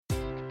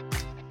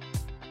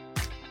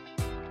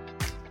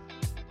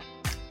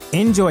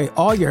Enjoy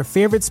all your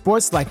favorite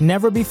sports like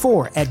never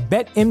before at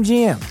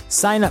BetMGM.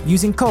 Sign up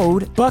using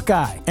code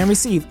Buckeye and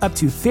receive up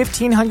to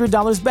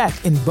 $1,500 back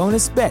in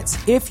bonus bets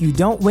if you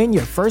don't win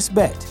your first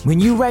bet. When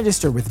you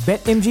register with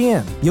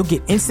BetMGM, you'll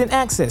get instant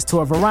access to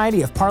a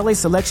variety of parlay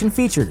selection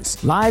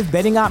features, live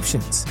betting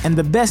options, and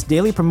the best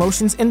daily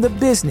promotions in the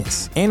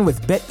business. And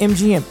with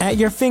BetMGM at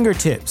your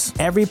fingertips,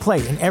 every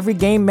play and every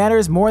game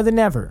matters more than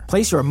ever.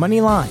 Place your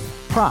money line,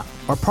 prop,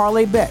 or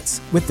parlay bets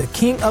with the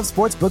king of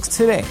sportsbooks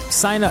today.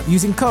 Sign up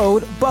using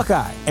code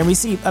Buckeye and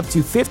receive up to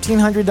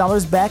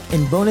 $1,500 back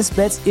in bonus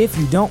bets if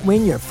you don't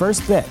win your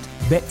first bet.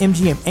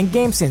 BetMGM and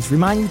GameSense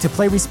remind you to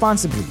play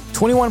responsibly.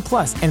 21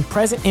 plus and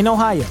present in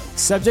Ohio,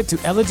 subject to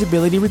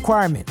eligibility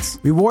requirements.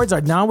 Rewards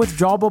are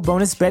non-withdrawable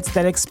bonus bets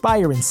that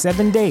expire in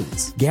 7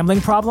 days. Gambling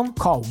problem?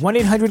 Call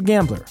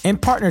 1-800-GAMBLER. In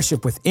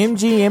partnership with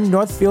MGM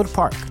Northfield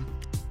Park.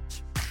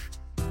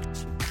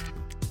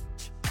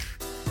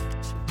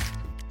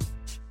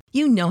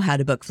 You know how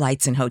to book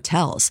flights and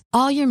hotels.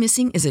 All you're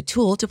missing is a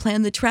tool to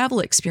plan the travel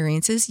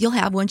experiences you'll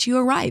have once you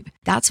arrive.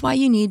 That's why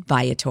you need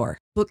Viator.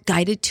 Book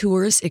guided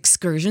tours,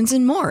 excursions,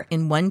 and more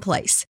in one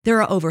place. There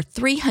are over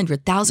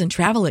 300,000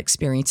 travel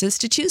experiences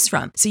to choose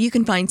from, so you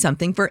can find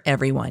something for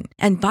everyone.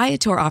 And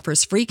Viator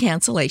offers free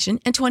cancellation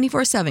and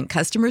 24/7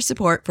 customer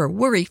support for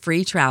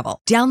worry-free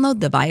travel.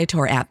 Download the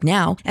Viator app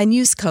now and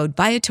use code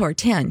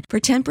Viator10 for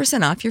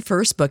 10% off your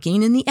first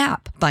booking in the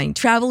app. Find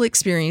travel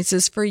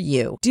experiences for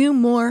you. Do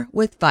more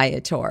with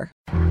Viator.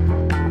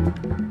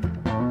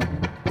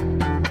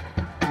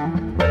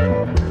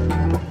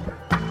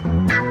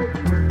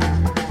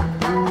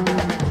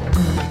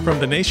 From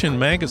The Nation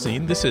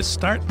magazine, this is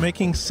Start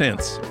Making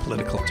Sense,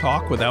 political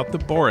talk without the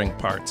boring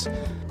parts.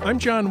 I'm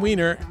John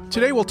Wiener.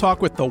 Today we'll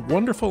talk with the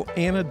wonderful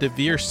Anna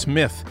Deavere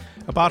Smith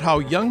about how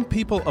young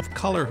people of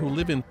color who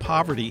live in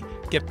poverty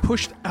get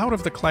pushed out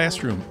of the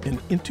classroom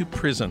and into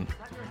prison.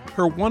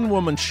 Her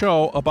one-woman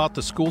show about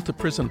the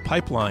school-to-prison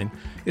pipeline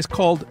is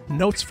called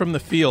Notes from the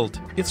Field.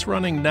 It's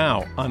running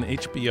now on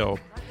HBO.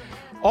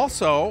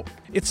 Also,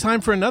 it's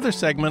time for another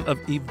segment of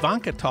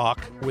Ivanka Talk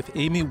with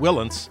Amy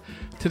Wilentz.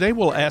 Today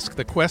we'll ask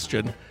the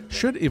question,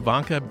 should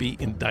Ivanka be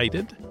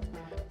indicted?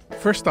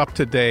 First up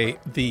today,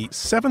 the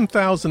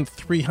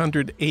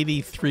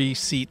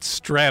 7,383-seat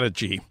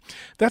strategy.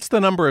 That's the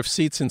number of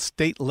seats in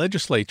state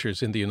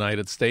legislatures in the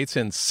United States,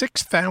 and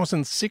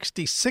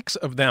 6,066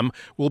 of them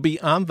will be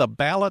on the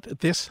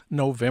ballot this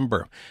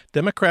November.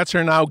 Democrats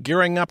are now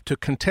gearing up to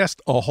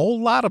contest a whole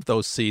lot of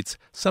those seats,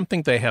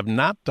 something they have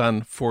not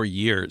done for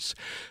years.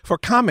 For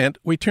comment,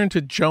 we turn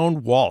to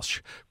Joan Walsh.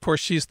 Of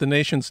course, she's the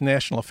nation's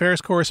national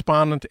affairs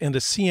correspondent and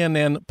a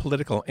CNN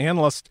political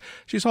analyst.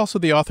 She's also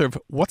the author of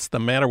What's the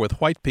Matter with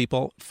White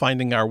People?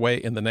 Finding Our Way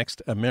in the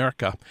Next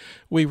America.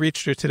 We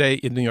reached her today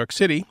in New York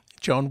City.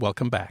 Joan,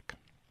 welcome back.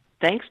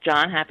 Thanks,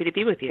 John. Happy to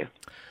be with you.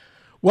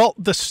 Well,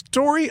 the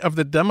story of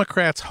the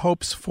Democrats'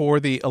 hopes for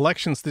the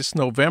elections this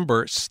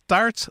November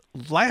starts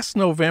last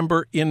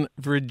November in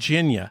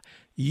Virginia.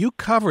 You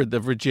covered the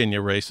Virginia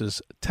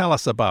races. Tell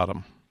us about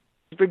them.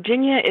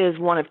 Virginia is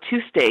one of two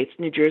states,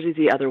 New Jersey's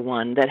the other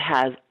one, that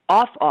has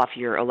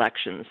off-year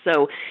elections.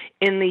 So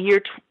in the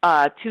year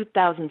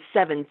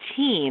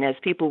 2017, as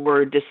people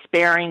were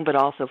despairing but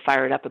also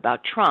fired up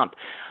about Trump,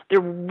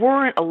 there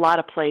weren't a lot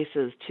of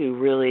places to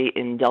really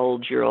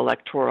indulge your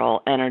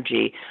electoral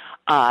energy.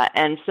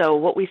 And so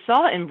what we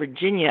saw in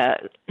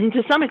Virginia, and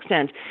to some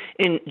extent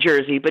in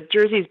Jersey, but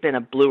Jersey's been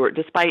a bluer,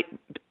 despite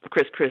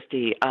Chris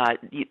Christie,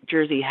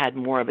 Jersey had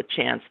more of a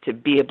chance to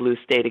be a blue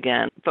state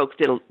again. Folks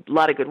did a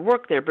lot of good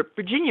work there, but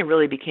Virginia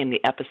really became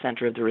the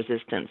epicenter of the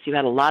resistance. You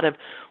had a lot of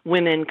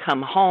women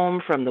come home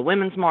from the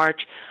Women's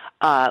March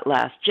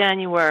last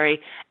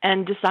January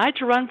and decide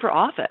to run for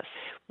office.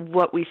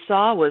 What we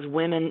saw was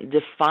women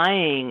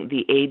defying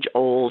the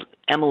age-old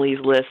Emily's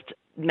List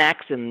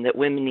maxim that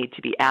women need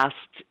to be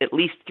asked at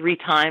least 3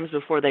 times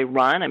before they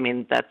run. I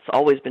mean, that's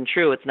always been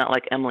true. It's not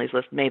like Emily's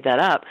List made that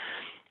up.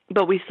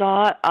 But we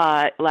saw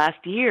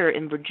last year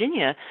in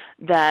Virginia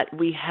that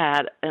we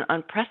had an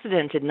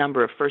unprecedented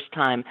number of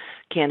first-time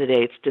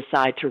candidates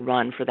decide to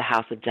run for the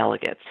House of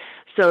Delegates.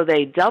 So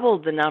they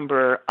doubled the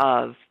number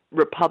of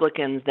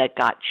Republicans that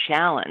got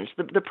challenged.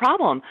 The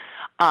problem,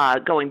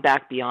 going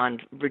back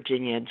beyond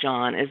Virginia,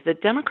 John, is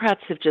that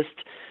Democrats have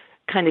just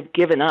kind of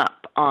given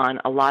up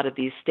on a lot of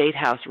these state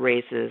house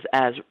races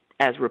as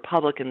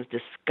Republicans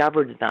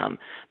discovered them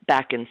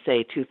back in,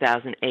 say,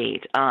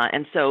 2008.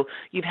 And so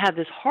you've had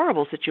this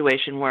horrible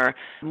situation where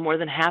more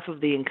than half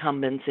of the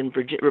incumbents in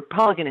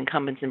Republican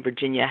incumbents in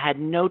Virginia had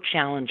no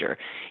challenger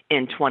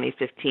in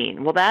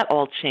 2015. Well, that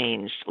all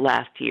changed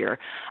last year,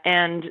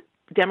 and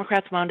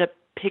Democrats wound up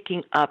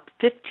picking up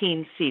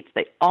 15 seats.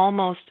 They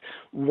almost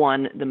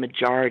won the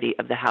majority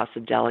of the House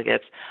of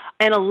Delegates.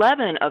 And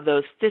 11 of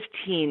those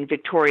 15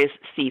 victorious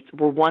seats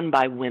were won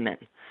by women.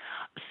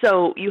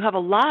 So you have a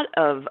lot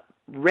of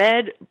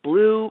red,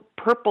 blue,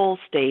 purple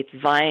states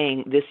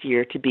vying this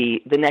year to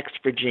be the next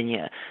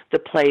Virginia, the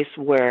place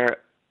where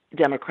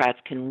Democrats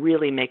can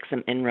really make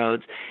some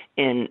inroads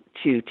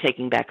into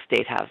taking back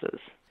state houses.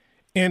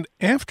 And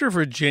after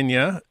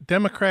Virginia,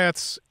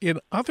 Democrats in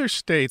other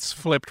states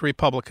flipped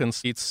Republican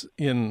seats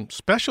in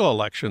special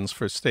elections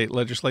for state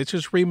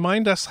legislatures.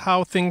 Remind us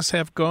how things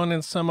have gone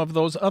in some of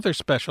those other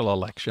special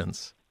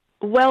elections.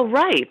 Well,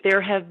 right.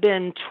 There have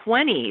been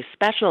 20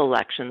 special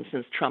elections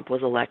since Trump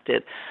was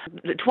elected.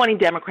 20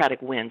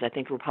 Democratic wins. I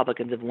think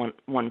Republicans have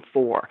won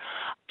 4.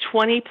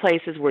 20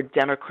 places where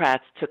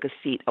Democrats took a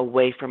seat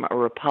away from a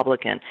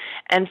Republican.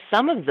 And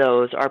some of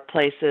those are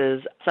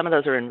places, some of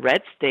those are in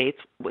red states,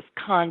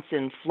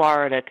 Wisconsin,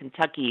 Florida,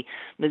 Kentucky,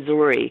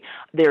 Missouri.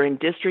 They're in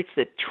districts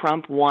that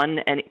Trump won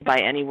by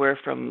anywhere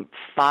from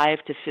 5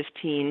 to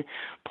 15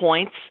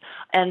 points.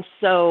 And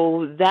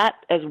so that,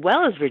 as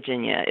well as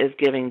Virginia, is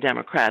giving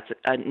Democrats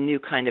a new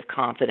kind of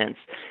confidence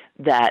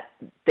that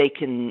they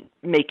can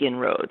make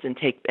inroads and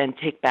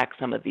take back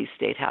some of these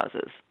state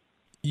houses.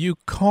 You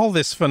call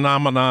this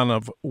phenomenon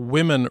of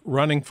women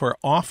running for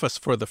office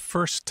for the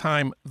first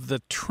time the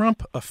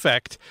Trump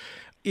effect.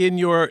 In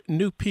your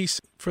new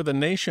piece for The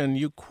Nation,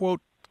 you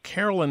quote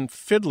Carolyn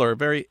Fiddler, a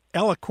very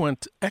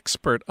eloquent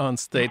expert on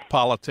state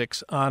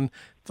politics, on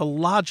the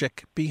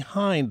logic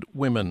behind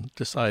women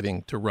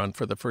deciding to run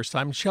for the first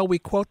time. Shall we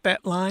quote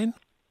that line?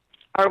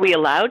 Are we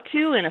allowed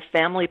to in a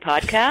family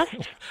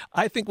podcast?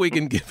 I think we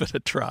can give it a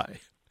try.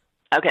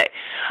 Okay.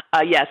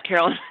 Yes,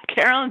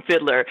 Carolyn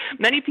Fiddler.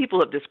 Many people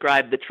have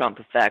described the Trump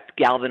effect,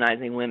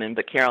 galvanizing women,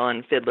 but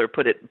Carolyn Fiddler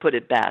put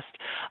it best.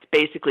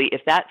 Basically,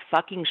 if that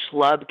fucking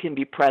schlub can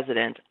be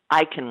president,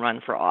 I can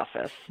run for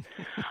office.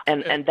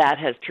 And that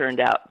has turned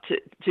out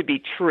to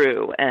be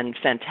true and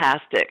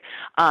fantastic.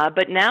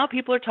 But now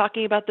people are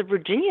talking about the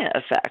Virginia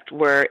effect,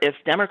 where if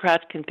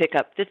Democrats can pick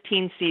up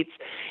 15 seats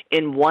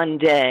in one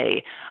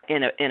day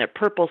in a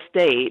purple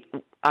state,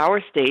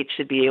 our state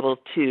should be able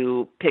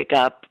to pick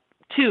up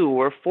 2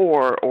 or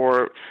 4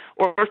 or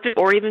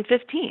even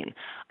 15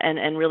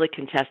 and really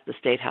contest the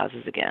state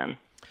houses again.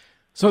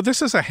 So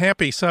this is a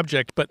happy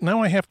subject, but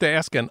now I have to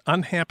ask an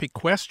unhappy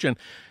question.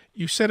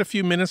 You said a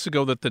few minutes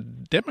ago that the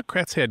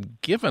Democrats had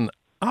given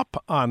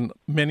up on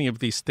many of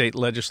these state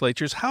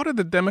legislatures. How did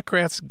the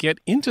Democrats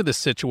get into this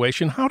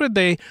situation? How did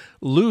they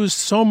lose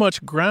so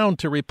much ground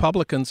to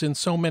Republicans in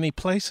so many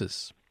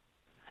places?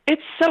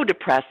 It's so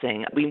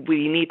depressing.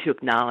 We need to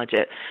acknowledge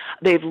it.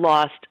 They've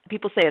lost,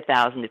 people say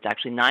 1,000, it's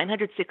actually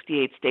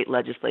 968 state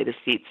legislative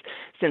seats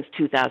since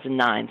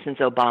 2009, since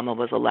Obama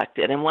was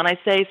elected. And when I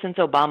say since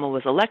Obama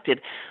was elected,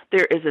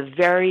 there is a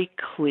very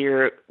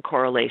clear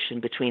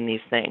correlation between these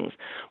things.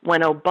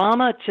 When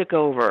Obama took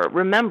over,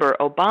 remember,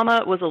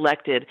 Obama was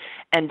elected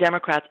and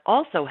Democrats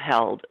also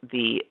held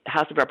the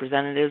House of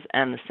Representatives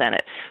and the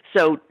Senate.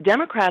 So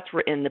Democrats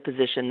were in the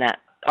position that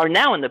are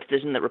now in the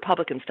position that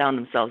Republicans found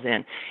themselves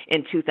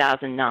in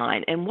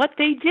 2009. And what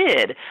they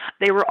did,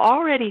 they were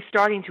already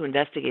starting to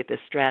investigate this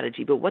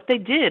strategy, but what they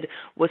did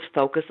was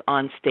focus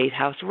on state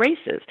house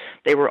races.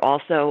 They were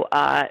also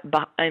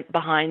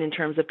behind in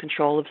terms of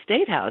control of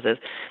state houses.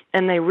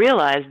 And they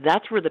realized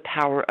that's where the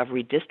power of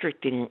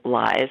redistricting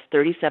lies.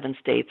 37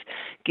 states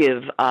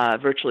give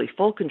virtually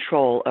full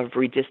control of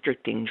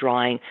redistricting,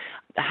 drawing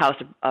the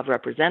House of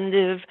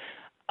Representatives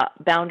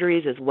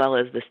boundaries as well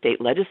as the state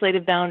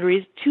legislative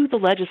boundaries to the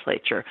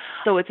legislature.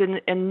 So it's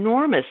an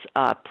enormous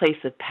place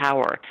of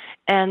power.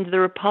 And the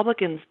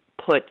Republicans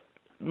put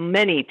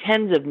many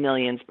tens of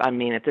millions, I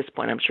mean, at this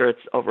point, I'm sure it's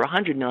over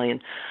 100 million,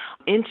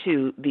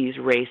 into these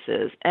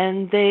races.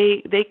 And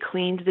they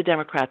cleaned the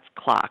Democrats'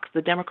 clocks.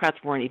 The Democrats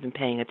weren't even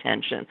paying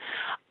attention.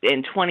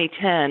 In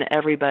 2010,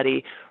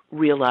 everybody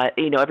realized,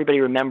 everybody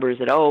remembers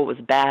that, it was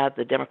bad,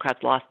 the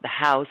Democrats lost the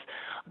House.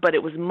 But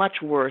it was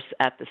much worse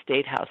at the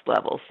state house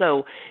level.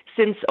 So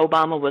since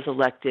Obama was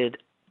elected,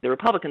 the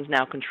Republicans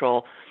now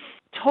control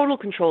total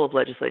control of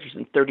legislatures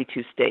in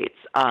 32 states,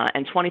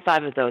 and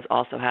 25 of those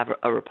also have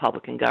a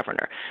Republican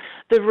governor.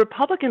 The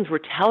Republicans were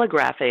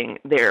telegraphing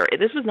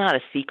this was not a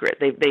secret.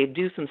 They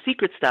do some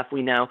secret stuff,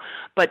 we know,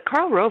 but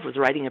Karl Rove was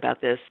writing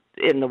about this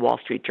in the Wall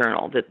Street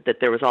Journal, that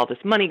there was all this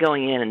money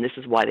going in, and this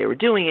is why they were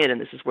doing it, and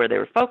this is where they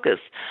were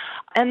focused.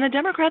 And the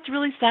Democrats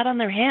really sat on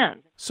their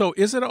hands. So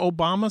is it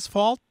Obama's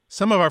fault?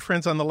 Some of our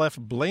friends on the left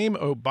blame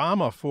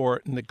Obama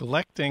for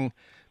neglecting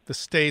the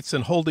states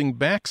and holding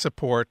back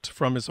support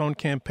from his own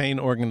campaign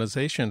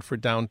organization for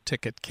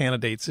down-ticket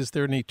candidates. Is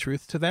there any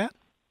truth to that?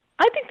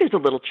 I think there's a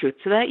little truth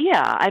to that,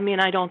 yeah. I mean,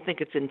 I don't think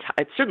it's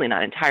certainly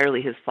not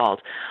entirely his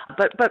fault.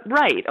 But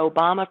right,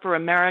 Obama for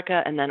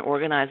America and then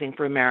Organizing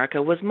for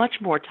America was much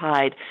more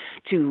tied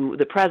to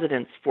the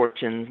president's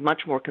fortunes,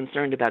 much more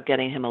concerned about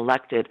getting him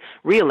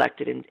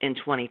reelected in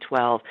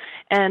 2012,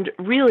 and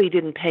really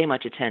didn't pay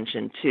much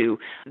attention to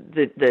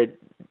the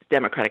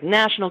Democratic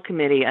National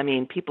Committee. I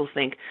mean, people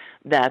think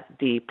that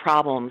the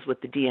problems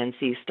with the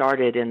DNC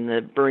started in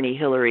the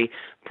Bernie-Hillary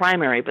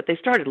primary, but they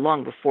started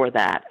long before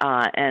that.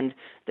 And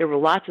there were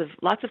lots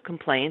of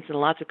complaints and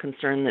lots of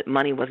concern that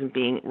money wasn't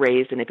being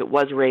raised, and if it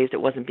was raised,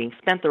 it wasn't being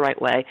spent the right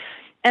way.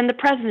 And the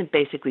president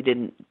basically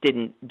didn't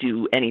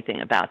do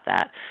anything about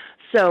that.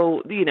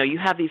 So, you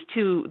have these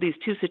two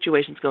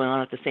situations going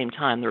on at the same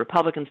time. The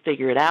Republicans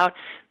figure it out.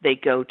 They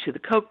go to the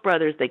Koch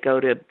brothers. They go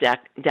to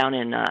down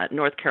in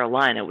North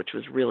Carolina, which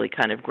was really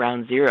kind of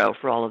ground zero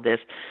for all of this.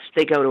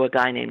 They go to a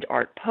guy named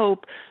Art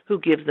Pope, who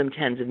gives them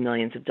tens of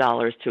millions of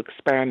dollars to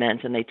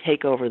experiment, and they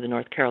take over the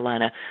North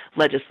Carolina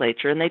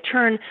legislature. And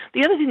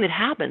the other thing that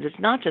happens, it's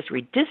not just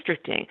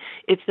redistricting,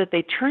 it's that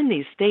they turn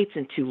these states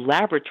into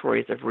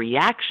laboratories of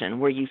reaction,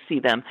 where you see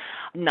them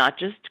not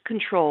just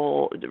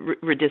control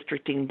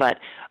redistricting, but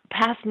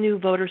pass new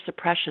voter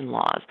suppression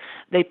laws.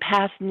 They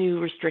pass new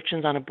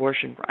restrictions on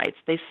abortion rights.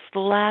 They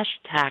slash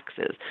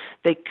taxes.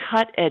 They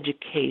cut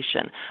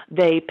education.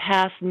 They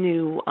pass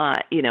new,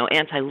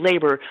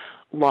 anti-labor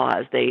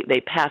laws.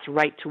 They pass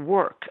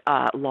right-to-work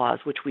laws,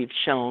 which we've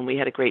shown. We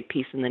had a great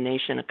piece in The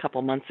Nation a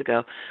couple months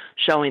ago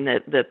showing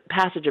that the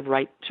passage of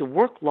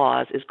right-to-work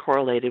laws is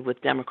correlated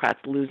with Democrats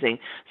losing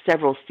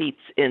several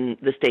seats in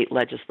the state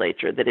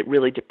legislature, that it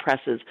really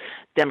depresses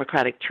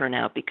Democratic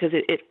turnout because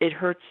it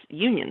hurts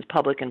unions,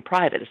 public and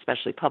private,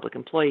 especially public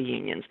employee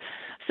unions.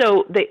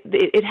 So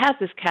it has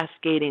this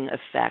cascading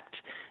effect,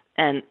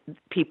 and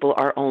people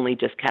are only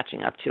just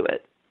catching up to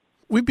it.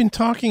 We've been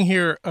talking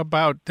here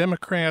about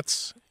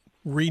Democrats'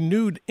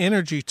 renewed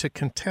energy to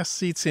contest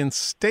seats in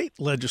state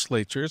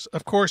legislatures.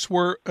 Of course,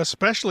 we're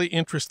especially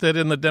interested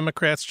in the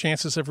Democrats'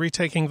 chances of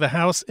retaking the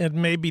House and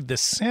maybe the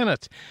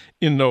Senate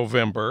in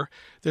November.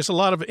 There's a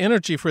lot of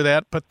energy for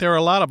that, but there are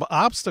a lot of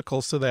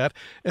obstacles to that,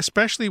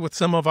 especially with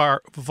some of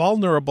our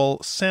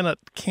vulnerable Senate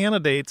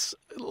candidates.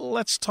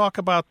 Let's talk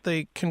about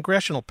the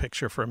congressional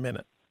picture for a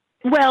minute.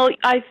 Well,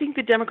 I think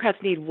the Democrats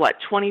need,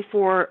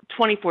 24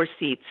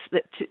 seats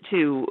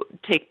to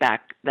take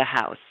back the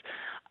House.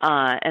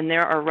 And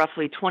there are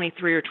roughly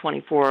 23 or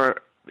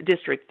 24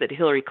 districts that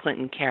Hillary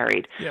Clinton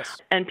carried.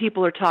 Yes. And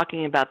people are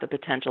talking about the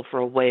potential for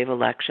a wave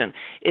election.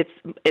 It's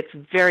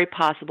very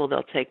possible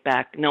they'll take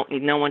back, no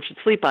one should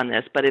sleep on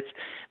this, but it's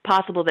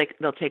possible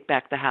they'll take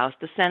back the House.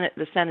 The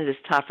Senate is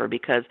tougher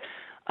because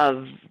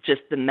of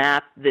just the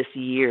map this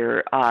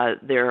year.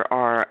 There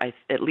are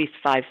at least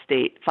five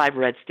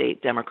red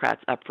state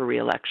Democrats up for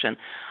re-election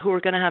who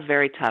are going to have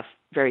very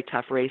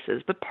tough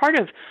races. But part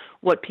of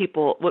what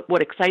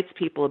excites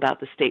people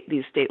about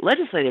these state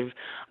legislative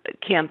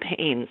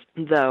campaigns,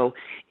 though,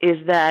 is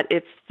that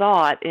it's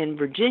thought in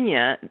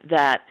Virginia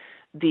that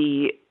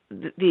the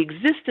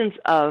existence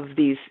of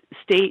these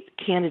state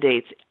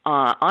candidates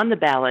on the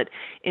ballot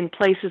in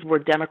places where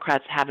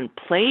Democrats haven't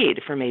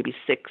played for maybe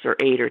 6 or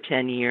 8 or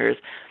 10 years,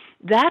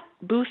 that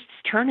boosts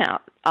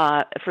turnout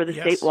for the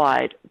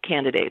statewide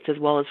candidates as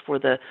well as for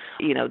the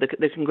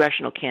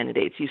congressional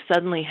candidates. You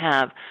suddenly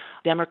have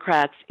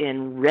Democrats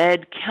in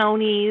red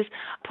counties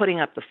putting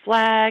up the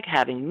flag,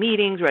 having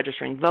meetings,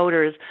 registering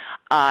voters,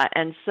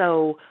 and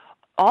so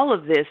all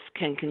of this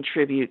can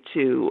contribute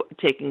to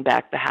taking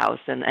back the House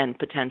and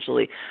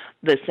potentially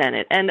the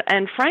Senate.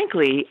 And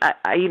frankly,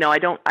 I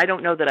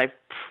don't know that I've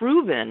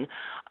proven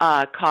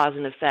cause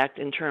and effect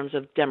in terms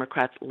of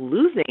Democrats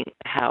losing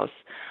the House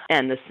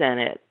and the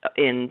Senate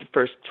in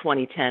first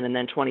 2010 and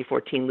then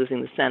 2014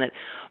 losing the Senate.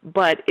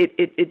 But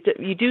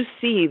you do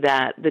see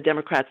that the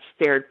Democrats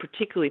fared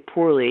particularly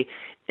poorly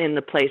in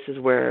the places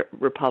where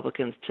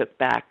Republicans took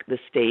back the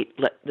state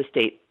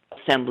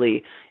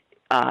assembly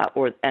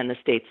and the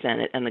state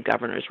Senate and the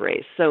governor's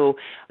race. So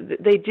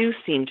they do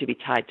seem to be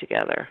tied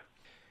together.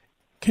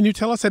 Can you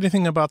tell us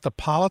anything about the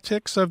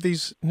politics of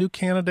these new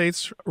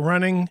candidates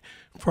running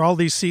for all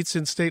these seats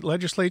in state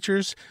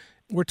legislatures?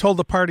 We're told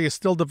the party is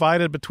still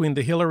divided between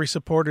the Hillary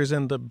supporters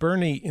and the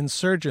Bernie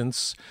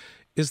insurgents.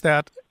 Is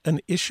that an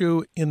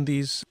issue in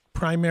these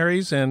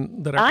primaries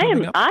and that are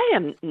coming up? I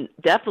am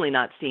definitely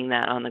not seeing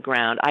that on the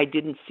ground. I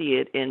didn't see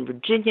it in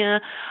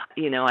Virginia.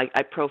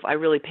 I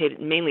really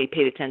mainly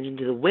paid attention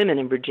to the women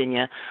in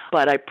Virginia,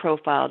 but I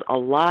profiled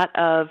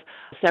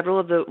several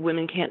of the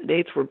women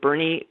candidates were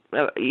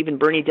even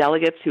Bernie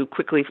delegates who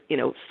quickly,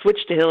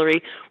 switched to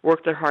Hillary,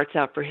 worked their hearts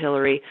out for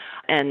Hillary,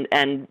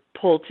 and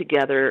pulled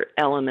together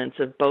elements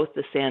of both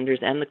the Sanders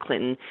and the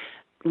Clinton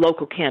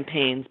local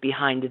campaigns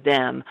behind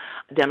them.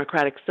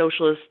 Democratic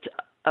Socialist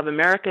of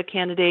America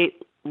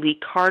candidate Lee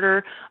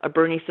Carter, a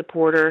Bernie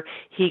supporter,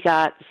 he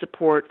got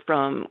support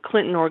from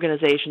Clinton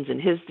organizations in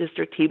his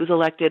district. He was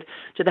elected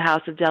to the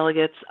House of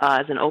Delegates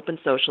as an open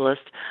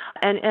socialist.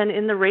 And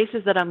in the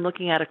races that I'm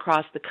looking at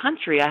across the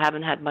country, I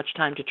haven't had much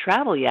time to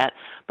travel yet,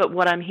 but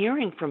what I'm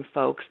hearing from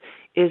folks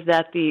is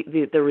that the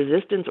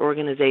resistance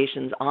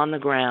organizations on the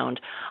ground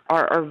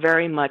are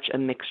very much a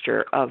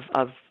mixture of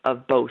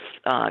both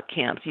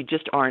camps. You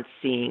just aren't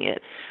seeing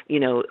it.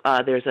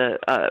 There's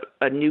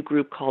a new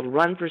group called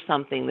Run for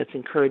Something that's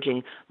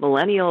encouraging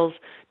millennials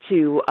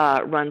to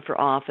run for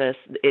office.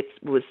 It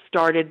was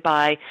started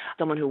by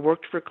someone who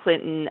worked for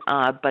Clinton,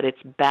 but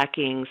it's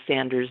backing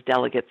Sanders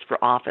delegates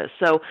for office.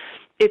 So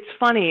it's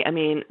funny. I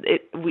mean,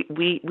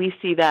 we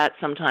see that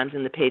sometimes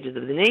in the pages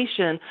of The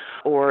Nation,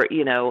 or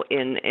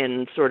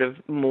in sort of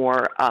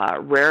more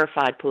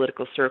rarefied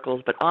political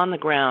circles. But on the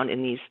ground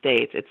in these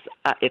states,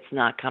 it's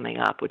not coming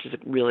up, which is a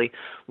really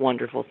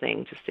wonderful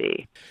thing to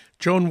see.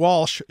 Joan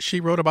Walsh,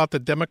 she wrote about the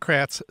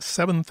Democrats'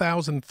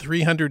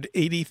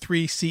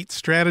 7,383-seat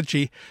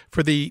strategy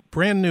for the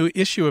brand new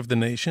issue of The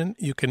Nation.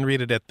 You can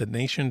read it at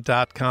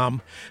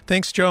thenation.com.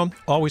 Thanks, Joan.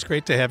 Always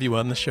great to have you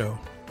on the show.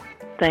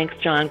 Thanks,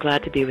 John.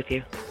 Glad to be with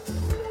you.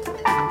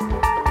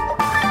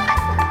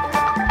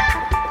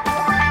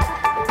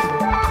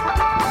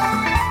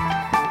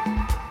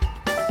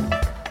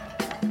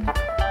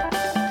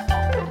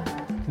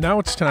 Now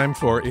it's time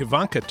for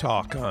Ivanka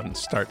Talk on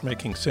Start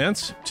Making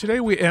Sense. Today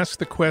we ask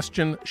the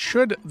question,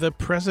 should the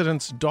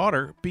president's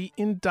daughter be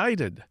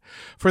indicted?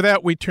 For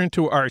that, we turn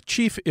to our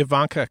chief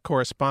Ivanka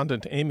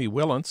correspondent, Amy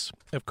Wilentz.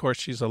 Of course,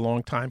 she's a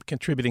longtime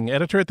contributing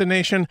editor at The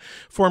Nation,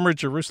 former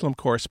Jerusalem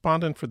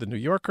correspondent for The New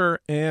Yorker,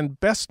 and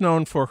best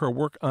known for her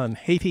work on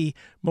Haiti,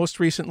 most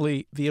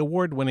recently the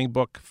award-winning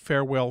book,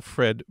 Farewell,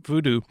 Fred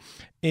Voodoo.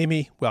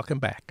 Amy, welcome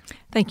back.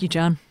 Thank you,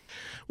 John.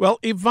 Well,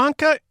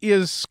 Ivanka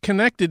is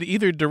connected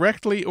either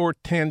directly or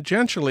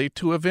tangentially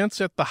to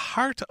events at the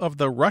heart of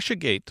the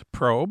Russiagate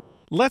probe.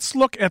 Let's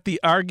look at the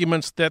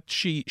arguments that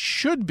she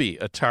should be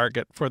a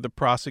target for the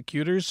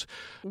prosecutors.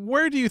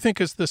 Where do you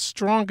think is the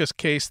strongest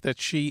case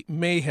that she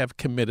may have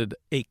committed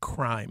a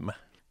crime?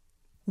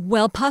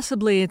 Well,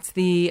 possibly it's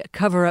the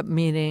cover-up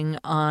meeting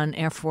on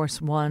Air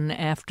Force One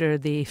after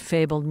the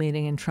fabled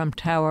meeting in Trump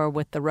Tower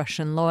with the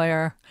Russian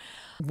lawyer,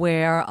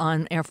 where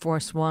on Air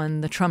Force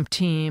One, the Trump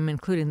team,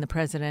 including the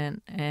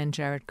president and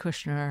Jared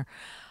Kushner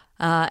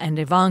and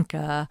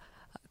Ivanka,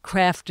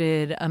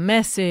 crafted a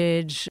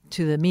message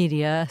to the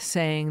media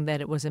saying that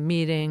it was a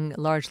meeting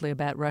largely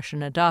about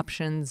Russian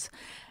adoptions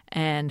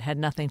and had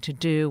nothing to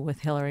do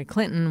with Hillary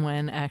Clinton,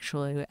 when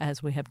actually,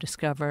 as we have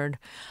discovered,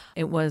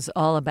 it was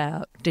all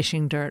about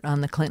dishing dirt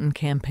on the Clinton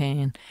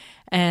campaign.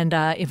 And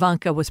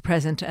Ivanka was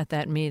present at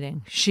that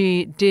meeting.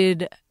 She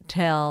did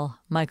tell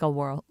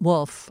Michael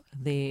Wolff,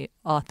 the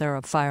author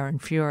of Fire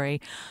and Fury,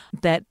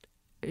 that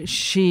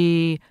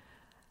she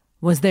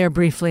was there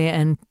briefly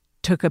and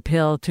took a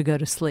pill to go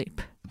to sleep,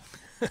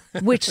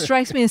 which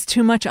strikes me as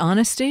too much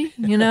honesty,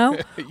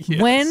 Yes.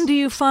 When do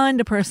you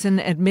find a person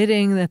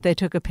admitting that they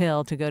took a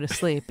pill to go to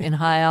sleep in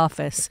high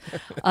office,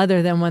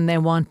 other than when they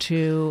want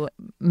to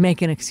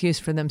make an excuse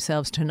for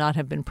themselves to not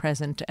have been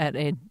present at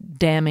a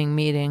damning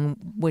meeting,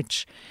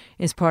 which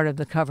is part of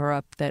the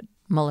cover-up that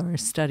Mueller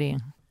is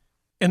studying?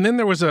 And then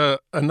there was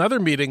another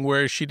meeting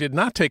where she did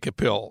not take a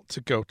pill to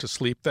go to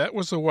sleep. That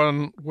was the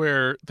one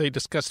where they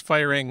discussed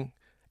firing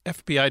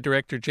FBI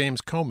Director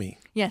James Comey.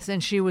 Yes,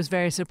 and she was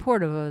very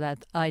supportive of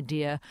that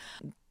idea.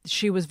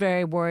 She was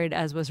very worried,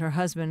 as was her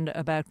husband,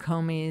 about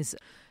Comey's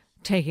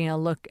taking a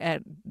look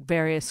at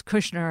various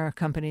Kushner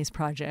companies'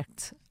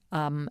 projects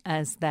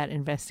as that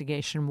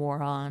investigation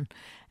wore on.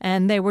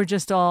 And they were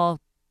just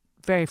all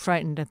very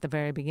frightened at the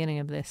very beginning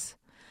of this,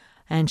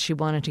 and she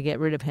wanted to get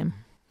rid of him.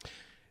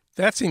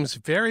 That seems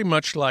very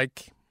much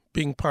like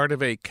being part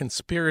of a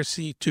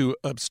conspiracy to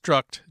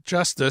obstruct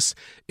justice,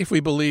 if we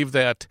believe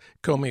that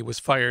Comey was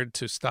fired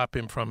to stop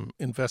him from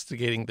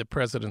investigating the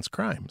president's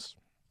crimes.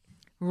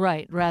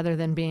 Right, rather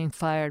than being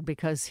fired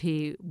because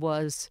he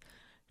was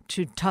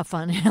too tough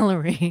on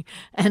Hillary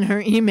and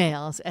her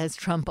emails, as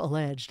Trump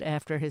alleged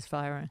after his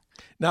firing.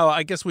 Now,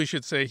 I guess we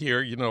should say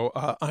here,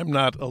 I'm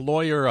not a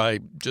lawyer. I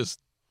just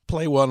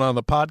play one on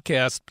the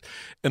podcast,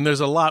 and there's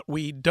a lot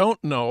we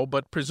don't know,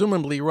 but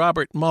presumably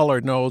Robert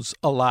Mueller knows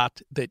a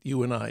lot that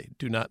you and I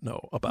do not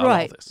know about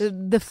all this.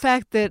 The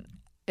fact that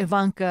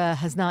Ivanka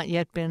has not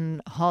yet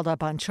been hauled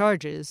up on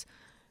charges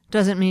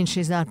doesn't mean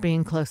she's not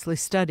being closely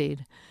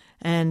studied,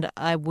 and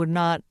I would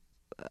not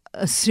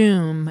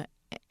assume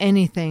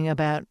anything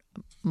about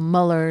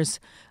Mueller's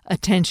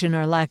attention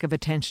or lack of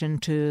attention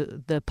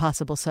to the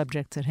possible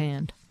subjects at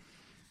hand.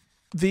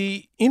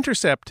 The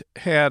Intercept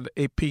had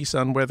a piece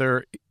on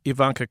whether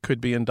Ivanka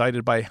could be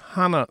indicted by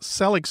Hannah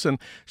Seligson.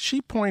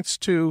 She points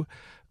to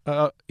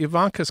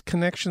Ivanka's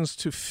connections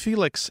to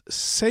Felix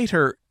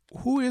Sater.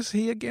 Who is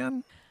he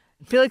again?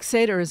 Felix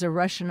Sater is a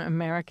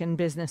Russian-American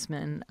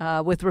businessman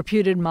with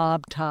reputed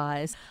mob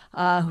ties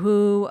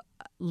who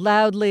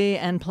loudly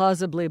and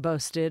plausibly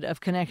boasted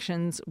of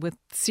connections with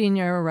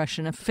senior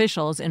Russian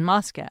officials in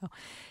Moscow.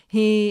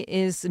 He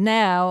is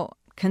now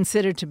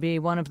considered to be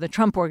one of the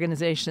Trump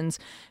organization's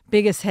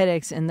biggest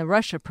headaches in the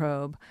Russia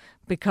probe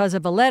because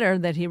of a letter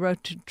that he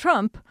wrote to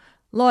Trump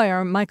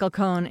lawyer Michael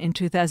Cohen in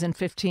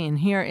 2015.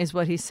 Here is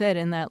what he said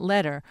in that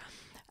letter.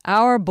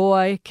 Our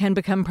boy can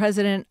become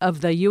president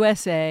of the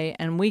USA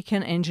and we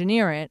can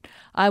engineer it.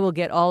 I will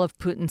get all of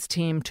Putin's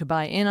team to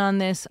buy in on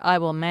this. I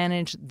will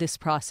manage this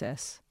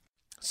process.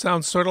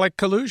 Sounds sort of like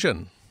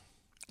collusion.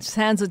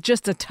 Sounds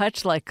just a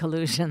touch like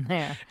collusion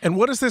there. And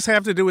what does this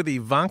have to do with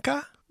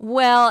Ivanka?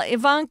 Well,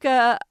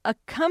 Ivanka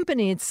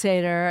accompanied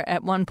Sater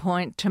at one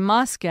point to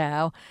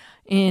Moscow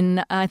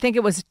in, I think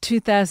it was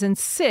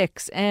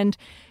 2006, and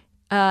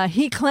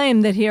he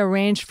claimed that he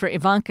arranged for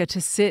Ivanka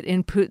to sit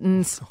in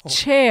Putin's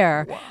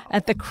chair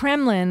at the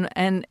Kremlin.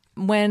 And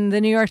when the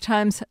New York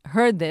Times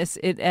heard this,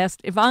 it asked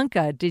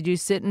Ivanka, did you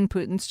sit in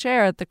Putin's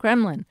chair at the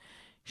Kremlin?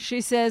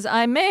 She says,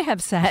 I may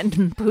have sat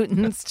in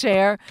Putin's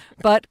chair,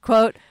 but,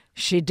 quote,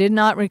 she did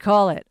not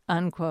recall it,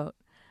 unquote.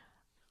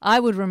 I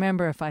would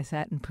remember if I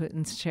sat in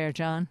Putin's chair,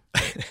 John.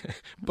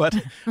 but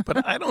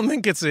I don't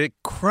think it's a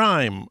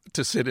crime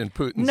to sit in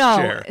Putin's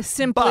chair. No,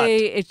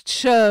 simply it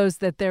shows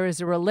that there is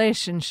a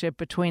relationship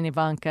between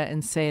Ivanka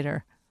and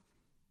Sater.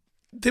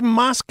 The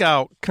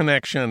Moscow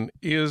connection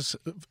is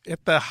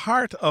at the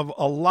heart of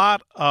a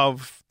lot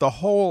of the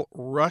whole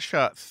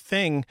Russia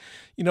thing.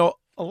 You know,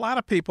 a lot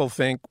of people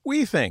think,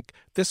 we think,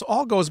 this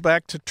all goes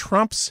back to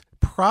Trump's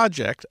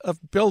project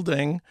of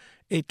building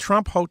a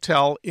Trump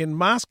hotel in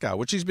Moscow,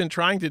 which he's been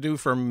trying to do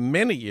for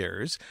many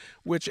years,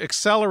 which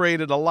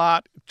accelerated a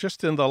lot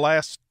just in the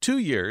last 2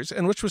 years,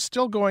 and which was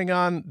still going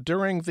on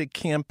during the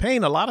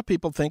campaign. A lot of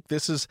people think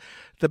this is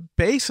the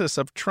basis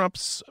of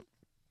Trump's,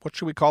 what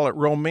should we call it,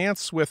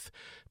 romance with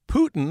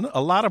Putin,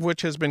 a lot of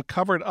which has been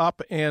covered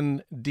up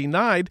and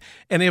denied.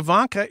 And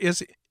Ivanka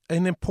is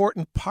an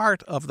important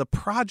part of the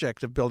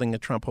project of building a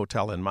Trump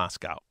hotel in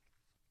Moscow.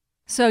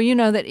 So you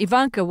know that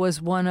Ivanka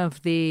was one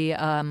of the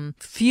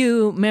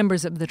few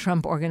members of the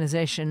Trump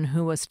organization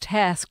who was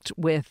tasked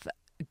with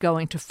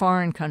going to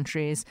foreign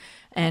countries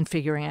and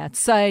figuring out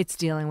sites,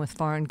 dealing with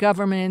foreign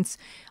governments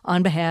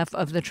on behalf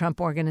of the Trump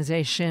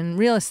organization,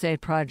 real estate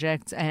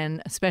projects,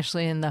 and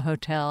especially in the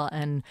hotel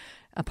and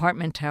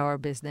apartment tower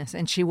business.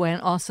 And she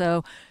went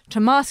also to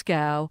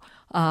Moscow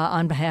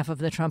on behalf of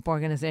the Trump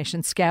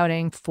organization,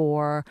 scouting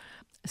for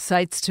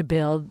sites to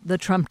build the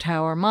Trump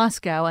Tower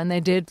Moscow, and they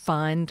did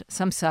find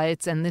some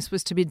sites, and this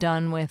was to be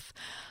done with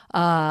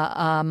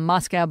a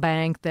Moscow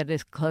bank that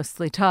is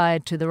closely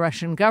tied to the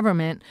Russian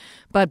government.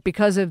 But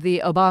because of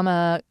the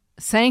Obama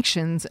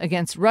sanctions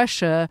against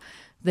Russia,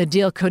 the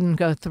deal couldn't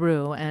go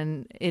through,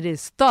 and it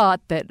is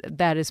thought that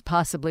that is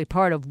possibly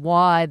part of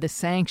why the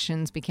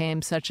sanctions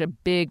became such a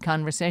big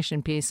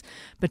conversation piece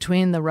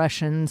between the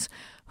Russians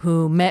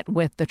who met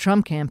with the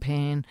Trump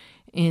campaign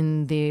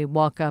in the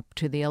walk-up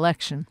to the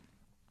election.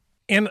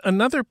 And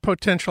another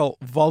potential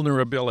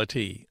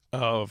vulnerability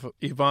of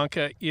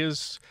Ivanka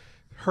is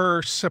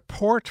her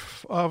support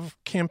of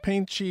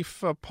campaign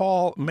chief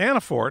Paul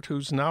Manafort,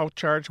 who's now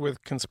charged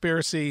with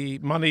conspiracy,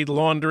 money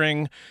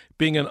laundering,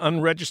 being an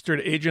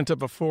unregistered agent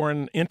of a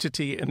foreign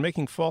entity, and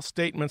making false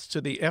statements to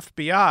the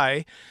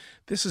FBI.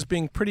 This is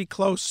being pretty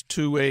close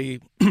to a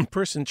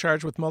person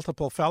charged with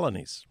multiple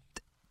felonies.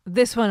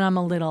 This one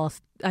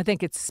I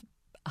think it's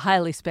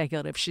highly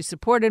speculative. She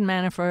supported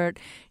Manafort.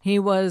 He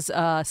was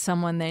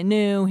someone they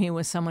knew. He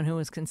was someone who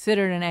was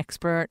considered an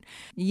expert.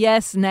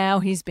 Yes, now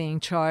he's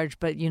being charged,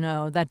 but,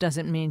 that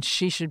doesn't mean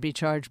she should be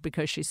charged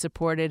because she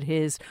supported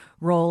his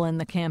role in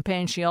the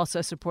campaign. She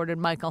also supported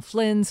Michael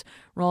Flynn's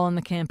role in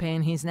the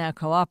campaign. He's now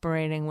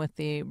cooperating with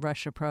the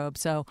Russia probe.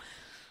 So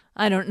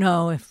I don't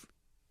know if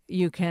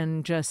you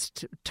can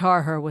just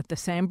tar her with the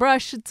same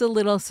brush. It's a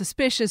little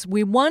suspicious.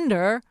 We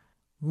wonder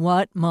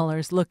what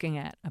Mueller's looking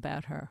at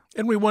about her.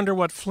 And we wonder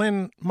what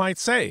Flynn might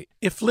say.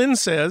 If Flynn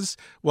says,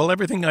 well,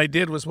 everything I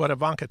did was what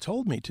Ivanka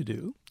told me to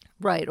do.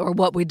 Right, or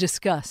what we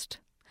discussed.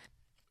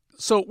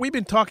 So we've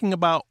been talking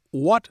about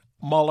what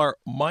Mueller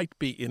might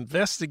be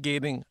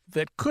investigating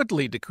that could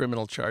lead to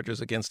criminal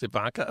charges against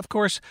Ivanka. Of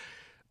course,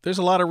 there's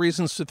a lot of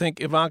reasons to think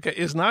Ivanka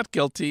is not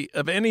guilty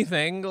of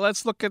anything.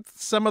 Let's look at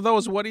some of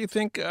those. What do you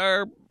think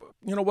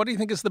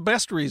is the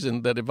best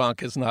reason that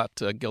Ivanka is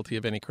not guilty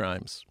of any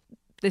crimes?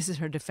 This is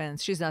her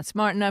defense. She's not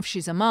smart enough.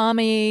 She's a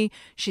mommy.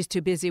 She's too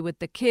busy with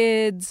the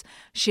kids.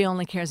 She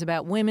only cares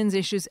about women's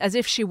issues, as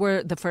if she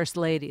were the first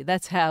lady.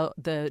 That's how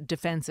the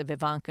defense of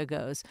Ivanka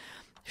goes.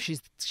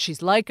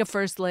 She's like a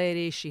first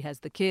lady. She has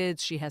the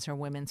kids. She has her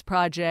women's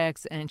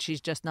projects, and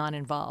she's just not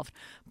involved.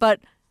 But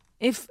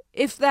if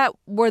that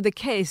were the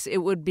case,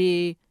 it would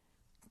be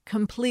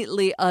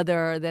completely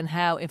other than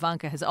how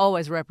Ivanka has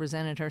always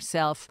represented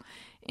herself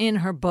in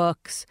her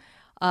books.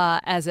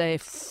 As a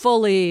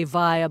fully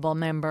viable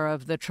member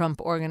of the Trump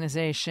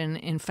organization,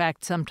 in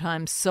fact,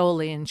 sometimes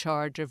solely in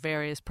charge of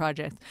various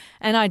projects.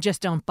 And I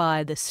just don't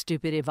buy the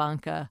stupid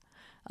Ivanka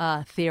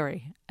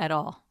theory at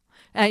all.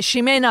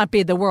 She may not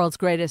be the world's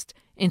greatest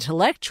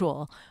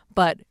intellectual,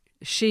 but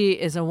she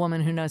is a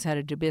woman who knows how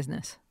to do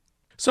business.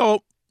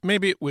 So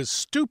maybe it was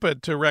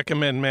stupid to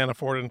recommend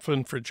Manafort and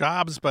Flynn for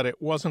jobs, but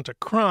it wasn't a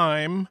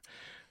crime.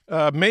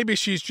 Maybe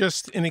she's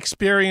just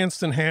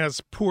inexperienced and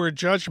has poor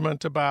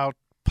judgment about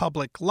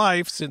public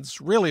life, since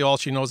really all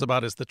she knows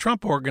about is the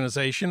Trump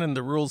organization, and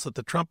the rules that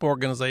the Trump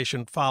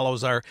organization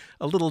follows are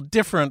a little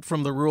different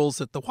from the rules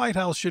that the White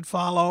House should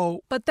follow.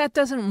 But that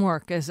doesn't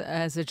work as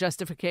a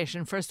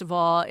justification. First of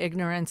all,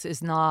 ignorance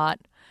is not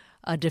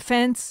a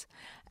defense.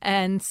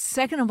 And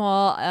second of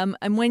all,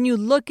 and when you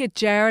look at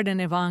Jared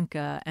and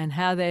Ivanka and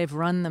how they've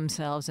run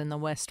themselves in the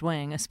West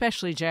Wing,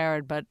 especially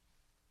Jared, but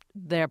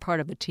they're part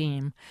of a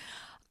team.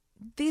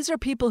 These are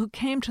people who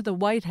came to the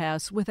White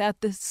House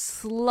without the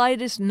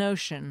slightest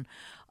notion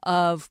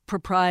of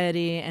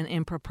propriety and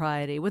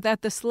impropriety,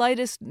 without the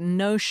slightest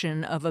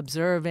notion of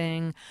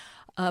observing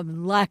a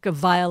lack of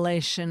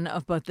violation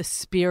of both the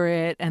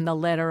spirit and the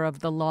letter of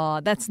the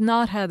law. That's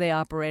not how they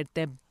operate.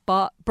 They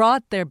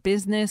brought their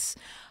business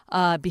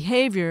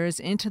behaviors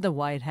into the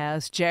White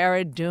House.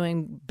 Jared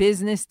doing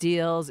business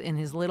deals in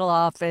his little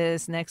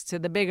office next to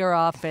the bigger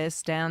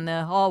office down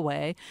the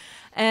hallway.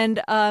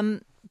 And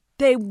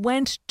they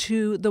went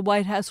to the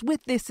White House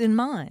with this in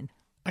mind.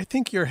 I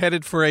think you're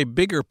headed for a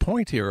bigger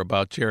point here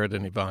about Jared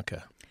and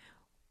Ivanka.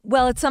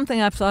 Well, it's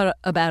something I've thought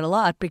about a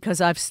lot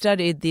because I've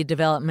studied the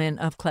development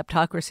of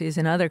kleptocracies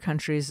in other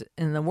countries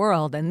in the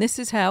world, and this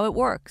is how it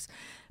works.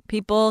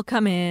 People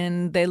come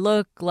in, they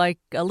look like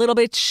a little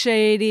bit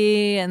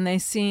shady, and they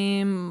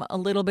seem a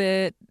little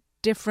bit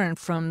different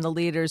from the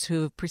leaders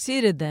who've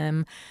preceded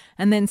them,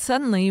 and then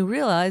suddenly you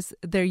realize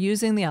they're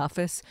using the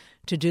office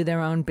to do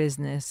their own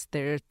business.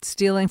 They're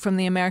stealing from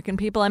the American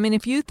people. I mean,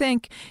 if you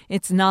think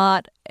it's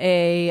not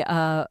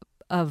a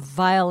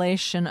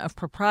violation of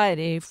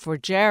propriety for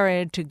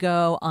Jared to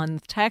go on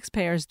the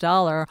taxpayers'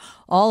 dollar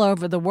all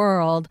over the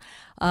world,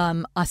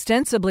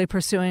 ostensibly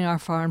pursuing our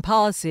foreign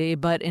policy,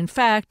 but in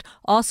fact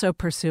also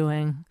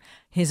pursuing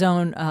his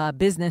own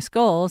business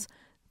goals,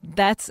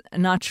 that's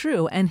not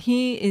true. And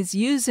he is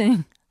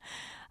using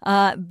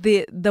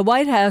the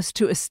White House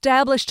to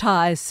establish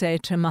ties, say,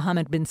 to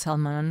Mohammed bin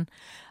Salman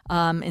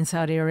in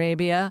Saudi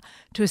Arabia,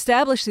 to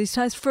establish these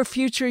ties for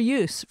future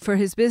use for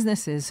his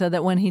businesses so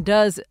that when he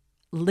does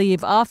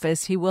leave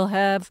office, he will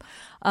have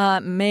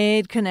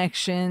made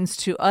connections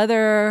to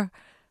other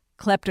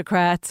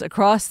kleptocrats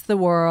across the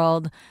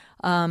world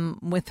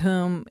with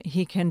whom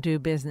he can do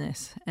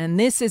business. And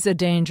this is a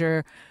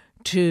danger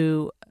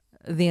to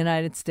the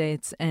United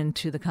States and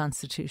to the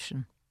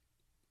Constitution.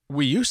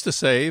 We used to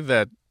say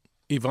that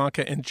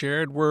Ivanka and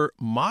Jared were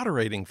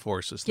moderating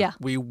forces. Yeah.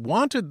 We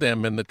wanted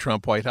them in the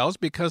Trump White House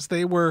because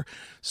they were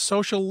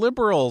social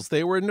liberals.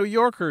 They were New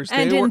Yorkers.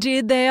 And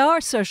indeed, they are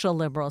social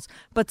liberals.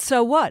 But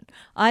so what?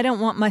 I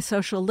don't want my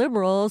social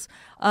liberals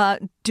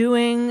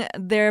doing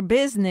their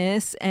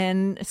business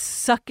and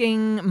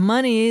sucking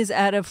monies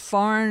out of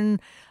foreign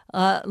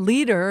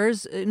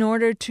leaders in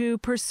order to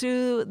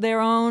pursue their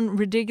own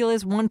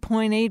ridiculous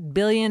 $1.8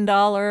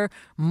 billion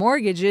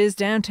mortgages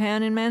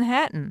downtown in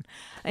Manhattan.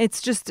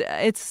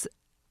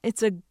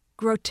 It's a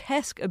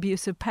grotesque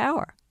abuse of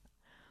power.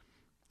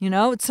 You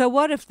know, so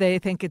what if they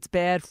think it's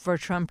bad for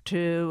Trump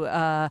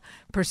to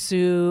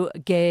pursue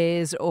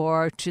gays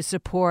or to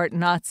support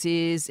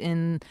Nazis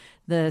in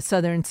the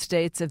southern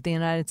states of the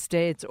United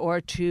States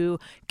or to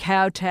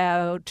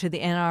kowtow to the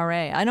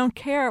NRA? I don't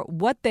care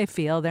what they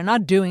feel. They're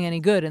not doing any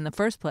good in the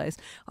first place.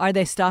 Are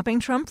they stopping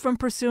Trump from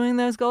pursuing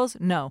those goals?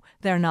 No,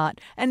 they're not.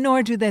 And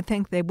nor do they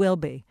think they will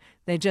be.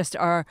 They just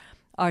are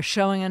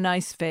showing a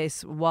nice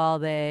face while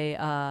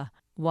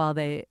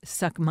they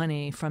suck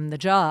money from the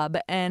job.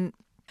 And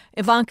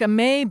Ivanka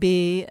may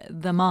be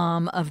the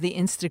mom of the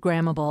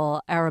Instagrammable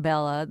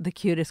Arabella, the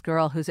cutest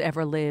girl who's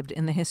ever lived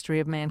in the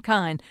history of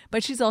mankind,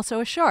 but she's also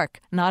a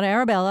shark, not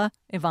Arabella,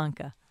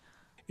 Ivanka.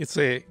 It's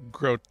a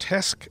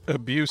grotesque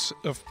abuse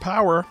of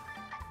power.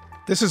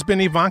 This has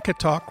been Ivanka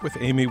Talk with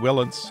Amy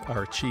Wilentz,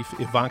 our chief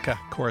Ivanka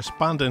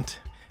correspondent.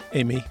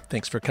 Amy,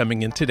 thanks for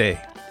coming in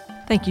today.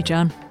 Thank you,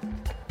 John.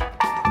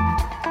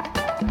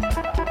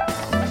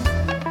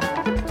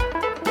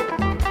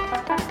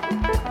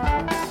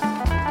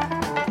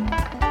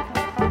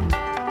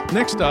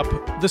 Next up,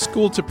 the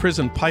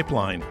school-to-prison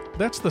pipeline.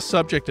 That's the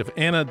subject of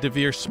Anna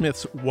Deavere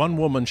Smith's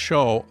one-woman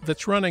show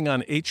that's running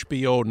on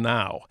HBO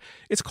now.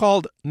 It's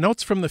called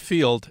Notes from the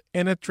Field,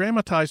 and it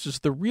dramatizes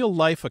the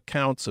real-life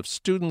accounts of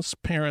students,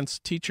 parents,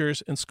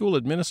 teachers, and school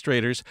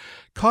administrators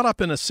caught up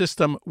in a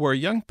system where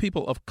young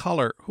people of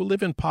color who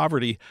live in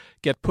poverty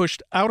get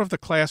pushed out of the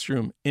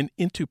classroom and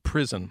into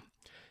prison.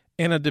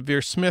 Anna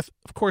Deavere Smith,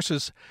 of course,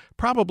 is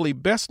probably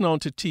best known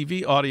to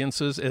TV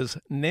audiences as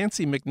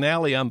Nancy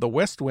McNally on The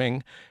West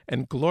Wing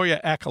and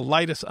Gloria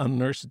Akalitis on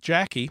Nurse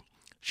Jackie.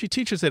 She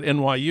teaches at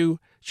NYU.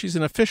 She's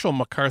an official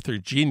MacArthur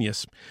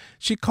genius.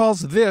 She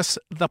calls this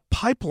the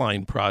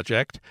Pipeline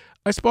Project.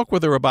 I spoke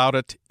with her about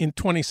it in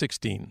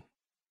 2016.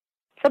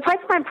 The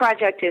Pipeline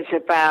Project is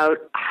about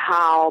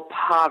how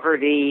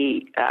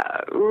poverty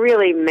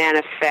really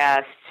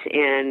manifests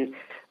in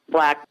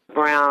Black,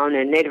 Brown,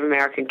 and Native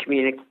American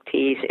communities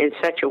in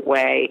such a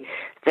way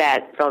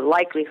that the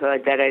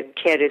likelihood that a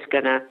kid is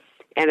going to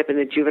end up in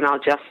the juvenile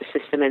justice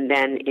system and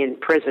then in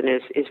prison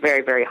is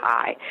very, very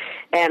high.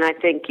 And I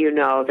think you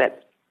know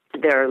that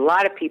there are a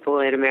lot of people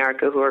in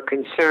America who are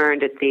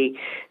concerned at the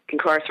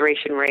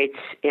incarceration rates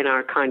in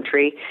our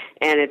country,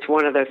 and it's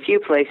one of the few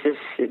places,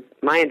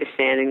 my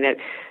understanding, that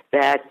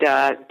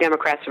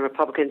Democrats and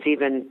Republicans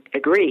even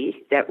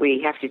agree that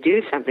we have to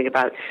do something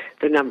about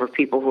the number of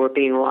people who are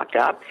being locked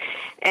up.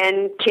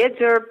 And kids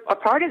are a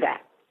part of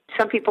that.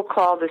 Some people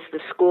call this the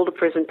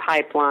school-to-prison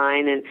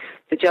pipeline, and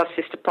the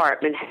Justice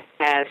Department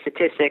has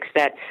statistics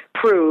that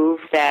prove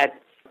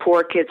that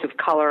poor kids of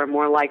color are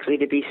more likely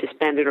to be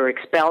suspended or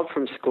expelled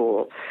from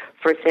school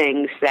for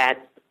things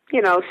that,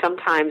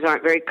 sometimes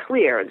aren't very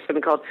clear. It's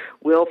something called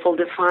willful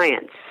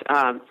defiance.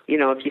 If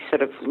you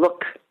sort of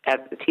look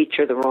at the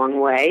teacher the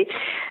wrong way,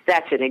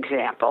 that's an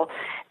example.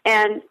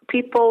 And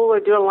people are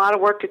doing a lot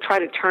of work to try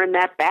to turn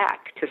that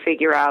back, to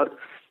figure out,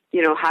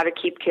 how to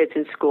keep kids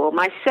in school.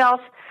 Myself,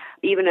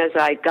 even as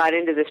I got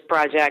into this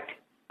project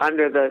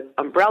under the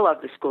umbrella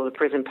of the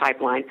school-to-prison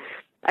pipeline,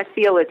 I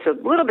feel it's a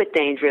little bit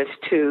dangerous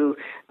to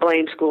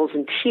blame schools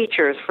and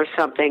teachers for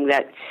something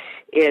that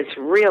is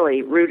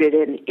really rooted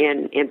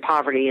in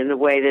poverty, in the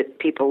way that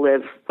people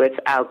live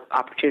without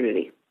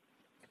opportunity.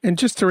 And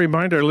just to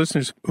remind our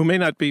listeners who may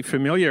not be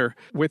familiar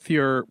with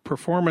your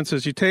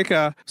performances, you take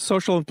a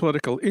social and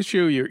political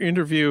issue, you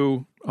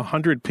interview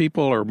 100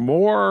 people or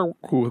more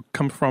who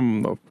come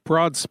from a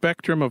broad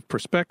spectrum of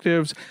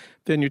perspectives.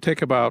 Then you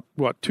take about,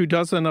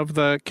 24 of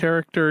the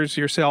characters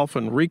yourself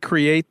and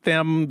recreate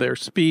them, their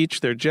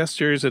speech, their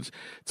gestures. It's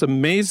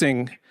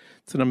amazing.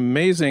 It's an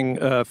amazing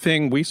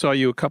thing. We saw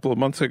you a couple of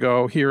months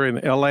ago here in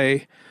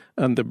L.A.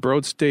 on the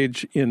Broad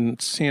Stage in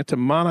Santa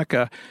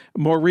Monica.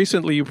 More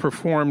recently, you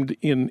performed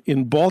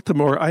in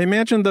Baltimore. I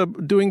imagine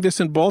doing this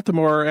in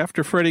Baltimore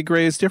after Freddie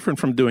Gray is different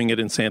from doing it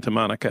in Santa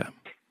Monica.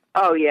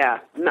 Oh, yeah.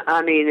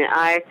 I mean,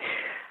 I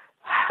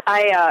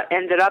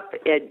ended up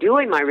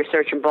doing my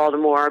research in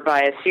Baltimore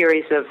by a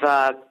series of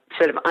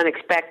sort of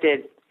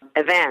unexpected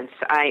events.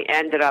 I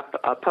ended up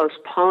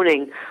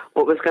postponing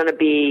what was going to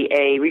be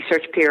a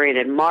research period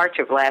in March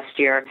of last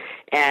year,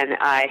 and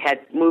I had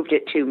moved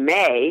it to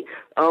May,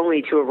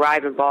 only to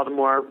arrive in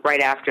Baltimore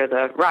right after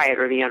the riot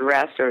or the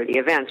unrest or the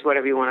events,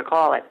 whatever you want to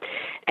call it.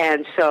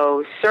 And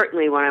so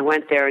certainly when I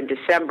went there in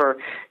December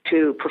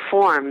to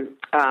perform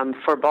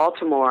for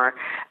Baltimore,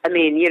 I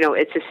mean,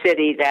 it's a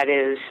city that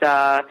is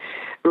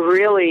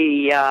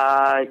really,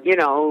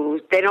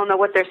 they don't know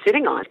what they're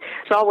sitting on.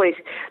 It's always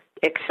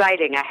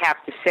exciting, I have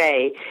to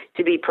say,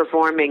 to be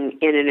performing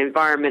in an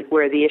environment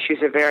where the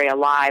issues are very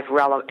alive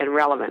and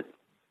relevant.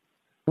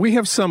 We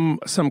have some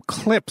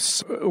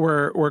clips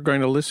we're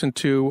going to listen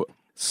to,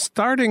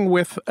 starting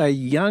with a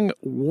young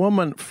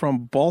woman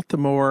from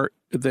Baltimore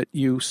that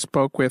you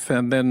spoke with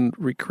and then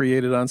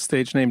recreated on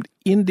stage named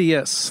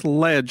India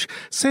Sledge.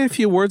 Say a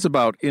few words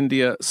about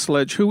India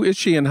Sledge. Who is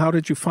she and how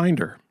did you find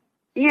her?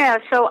 Yeah,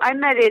 so I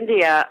met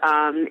India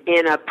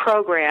in a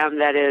program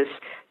that is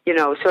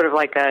sort of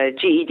like a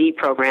GED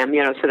program,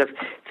 sort of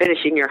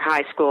finishing your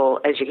high school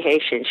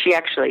education. She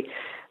actually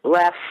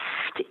left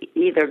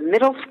either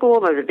middle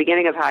school or the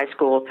beginning of high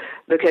school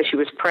because she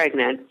was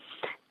pregnant.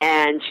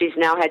 And she's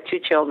now had 2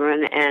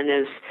 children and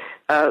is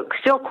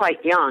still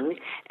quite young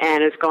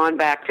and has gone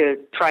back to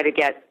try to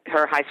get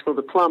her high school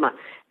diploma.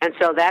 And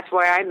so that's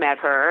where I met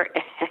her.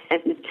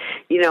 And,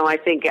 I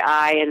think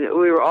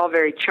we were all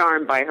very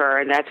charmed by her,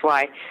 and that's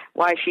why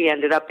she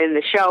ended up in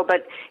the show.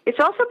 But it's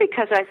also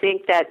because I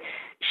think that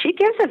she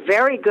gives a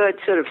very good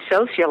sort of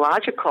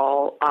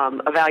sociological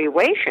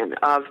evaluation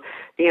of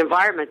the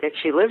environment that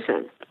she lives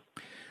in.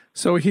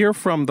 So here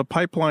from the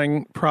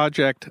Pipeline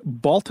Project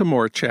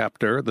Baltimore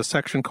chapter, the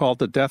section called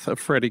The Death of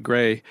Freddie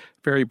Gray,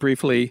 very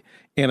briefly,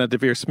 Anna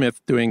Deavere Smith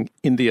doing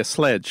India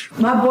Sledge.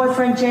 My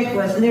boyfriend Jake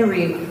was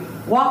literally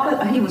walking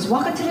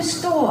to the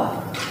store,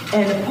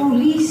 and the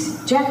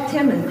police jacked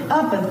him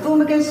up and threw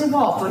him against the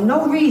wall for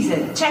no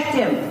reason, checked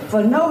him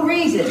for no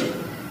reason.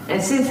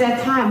 And since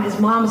that time, his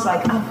mom's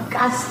like, I've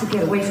got to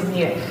get away from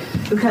here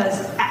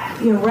because,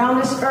 around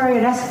this area,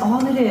 that's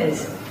all it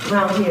is.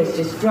 Around here is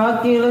just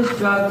drug dealers,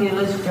 drug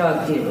dealers,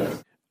 drug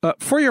dealers.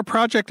 For your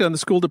project on the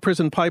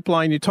school-to-prison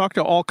pipeline, you talked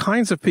to all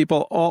kinds of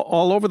people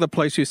all over the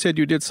place. You said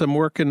you did some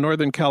work in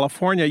Northern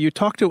California. You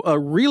talked to a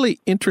really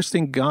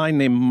interesting guy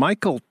named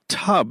Michael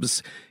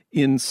Tubbs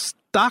in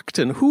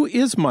Stockton. Who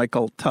is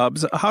Michael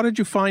Tubbs? How did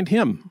you find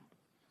him?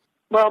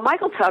 Well,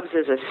 Michael Tubbs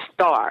is a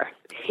star.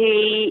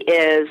 He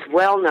is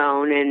well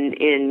known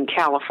in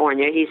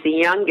California. He's the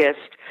youngest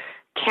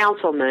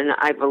councilman,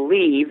 I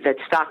believe, that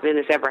Stockton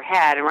has ever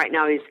had, and right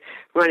now he's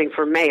running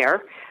for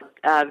mayor.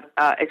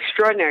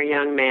 Extraordinary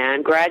young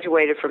man,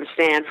 graduated from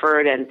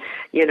Stanford and,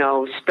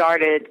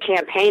 started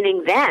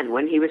campaigning then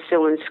when he was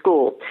still in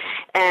school.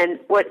 And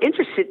what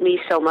interested me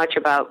so much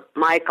about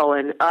Michael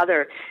and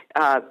other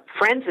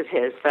friends of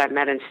his that I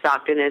met in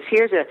Stockton is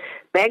here's a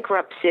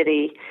bankrupt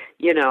city,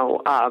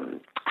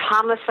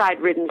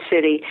 homicide-ridden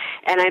city,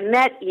 and I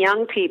met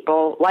young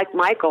people like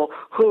Michael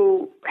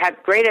who have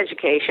great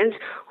educations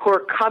who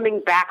are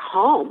coming back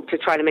home to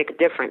try to make a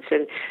difference.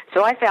 And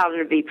so I found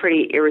it to be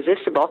pretty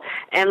irresistible.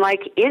 And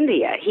like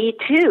India, he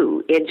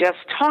too, in just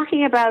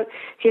talking about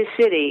his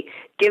city,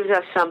 gives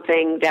us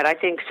something that I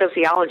think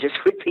sociologists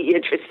would be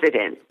interested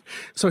in.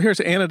 So here's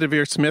Anna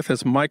Deavere Smith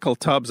as Michael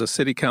Tubbs, a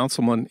city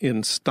councilman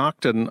in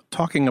Stockton,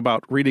 talking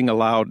about reading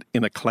aloud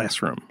in a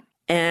classroom.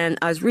 And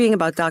I was reading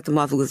about Dr.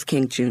 Martin Luther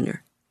King Jr.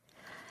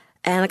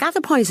 And I got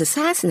to the point he's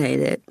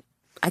assassinated.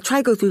 I tried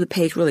to go through the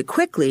page really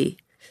quickly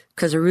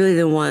because I really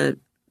didn't want to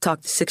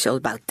talk to 6-year-olds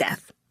about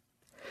death.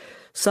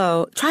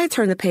 So try to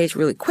turn the page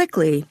really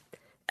quickly,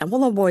 and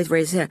one little boy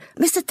raised his hand,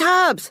 Mr.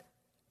 Tubbs,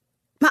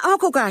 my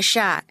uncle got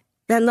shot.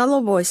 Then another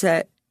little boy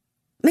said,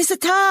 Mr.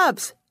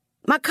 Tubbs,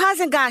 my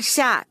cousin got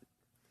shot.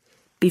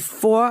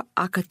 Before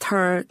I could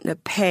turn the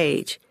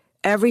page,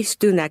 every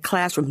student in that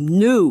classroom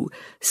knew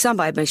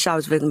somebody had been shot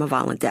as a victim of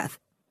violent death.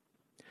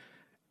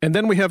 And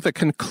then we have the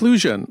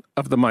conclusion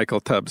of the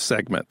Michael Tubbs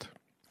segment.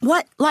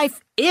 What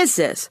life is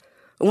this?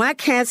 When I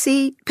can't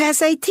see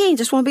past 18,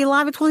 just want to be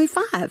alive at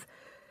 25.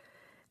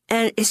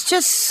 And it's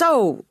just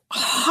so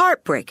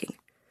heartbreaking.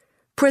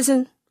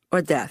 Prison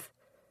or death.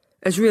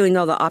 There's really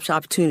no other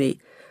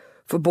opportunity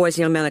for boys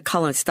and young men of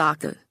color in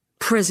Stockton.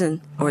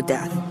 Prison or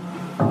death.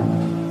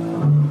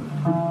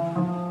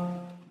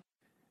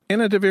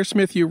 Anna Deavere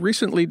Smith, you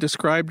recently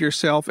described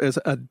yourself as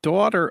a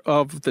daughter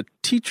of the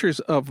teachers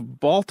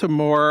of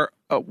Baltimore.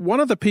 One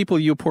of the people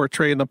you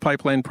portray in the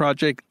Pipeline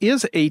Project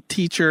is a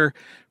teacher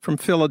from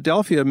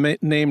Philadelphia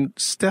named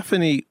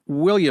Stephanie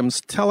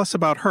Williams. Tell us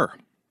about her.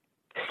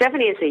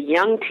 Stephanie is a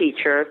young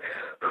teacher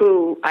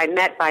who I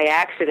met by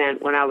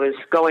accident when I was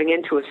going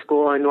into a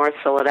school in North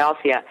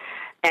Philadelphia.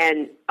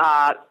 And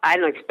I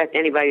don't expect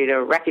anybody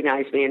to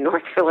recognize me in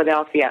North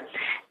Philadelphia.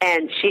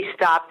 And she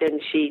stopped and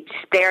she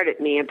stared at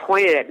me and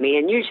pointed at me.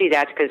 And usually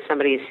that's because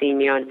somebody has seen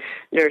me on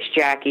Nurse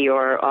Jackie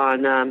or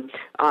on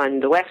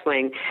The West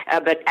Wing.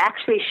 But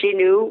actually she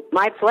knew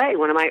my play,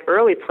 one of my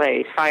early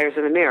plays, Fires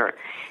in the Mirror.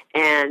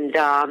 And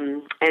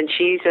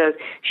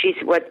she's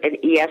what an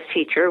ES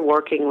teacher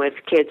working with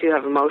kids who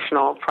have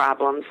emotional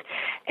problems.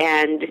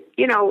 And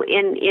you know,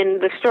 in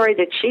the story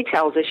that she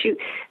tells us, this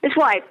is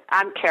why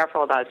I'm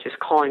careful about just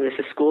calling this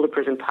a school to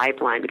prison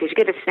pipeline, because you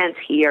get a sense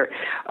here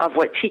of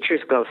what teachers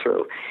go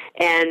through.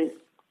 And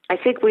I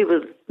think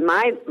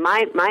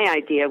my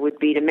idea would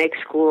be to make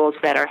schools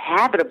that are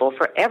habitable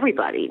for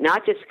everybody,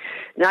 not just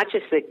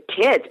the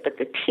kids, but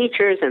the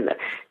teachers and the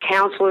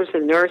counselors, the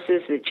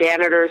nurses, the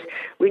janitors.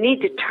 We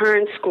need to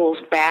turn schools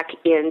back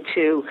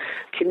into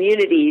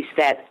communities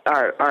that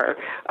are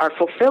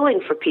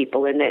fulfilling for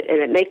people and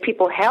that make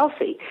people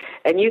healthy.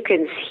 And you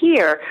can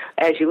hear,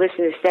 as you listen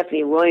to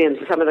Stephanie Williams,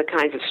 some of the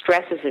kinds of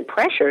stresses and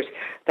pressures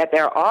that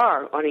there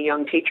are on a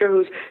young teacher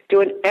who's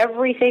doing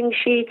everything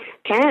she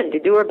can to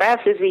do her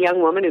best. As a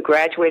young woman who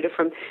graduated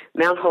from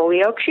Mount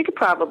Holyoke, she could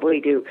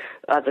probably do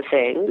other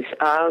things,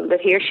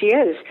 but here she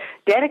is,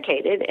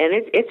 dedicated,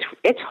 and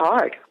it's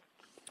hard.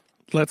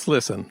 Let's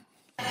listen.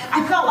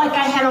 I felt like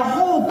I had a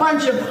whole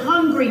bunch of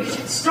hungry,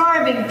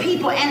 starving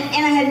people,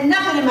 and I had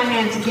nothing in my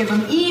hand to give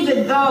them,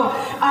 even though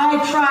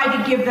I tried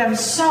to give them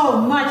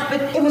so much.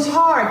 But it was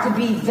hard to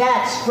be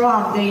that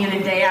strong day in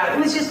and day out. It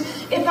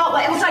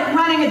was like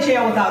running a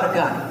jail without a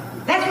gun.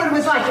 That's what it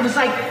was like. It was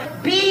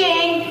like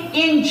being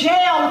in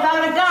jail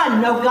without a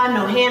gun. No gun,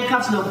 no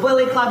handcuffs, no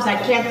billy clubs. I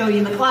can't throw you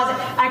in the closet.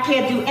 I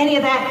can't do any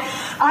of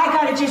that. I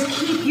got to just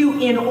keep you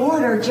in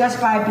order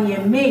just by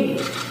being me.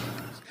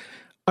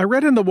 I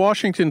read in the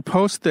Washington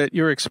Post that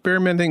you're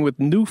experimenting with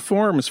new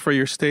forms for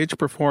your stage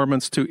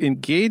performance to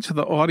engage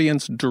the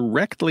audience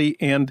directly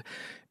and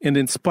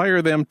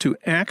inspire them to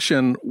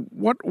action.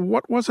 What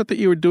was it that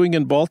you were doing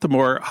in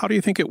Baltimore? How do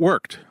you think it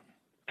worked?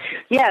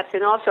 Yes,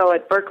 and also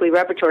at Berkeley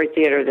Repertory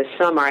Theater this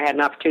summer, I had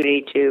an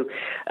opportunity to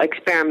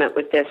experiment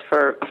with this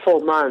for a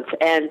full month.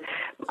 And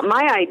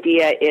my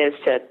idea is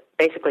to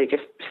basically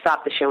just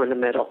stop the show in the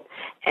middle.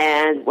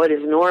 And what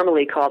is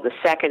normally called the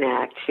second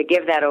act, to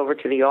give that over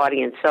to the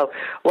audience. So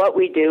what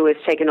we do is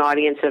take an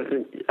audience of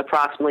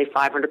approximately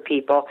 500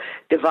 people,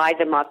 divide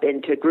them up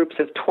into groups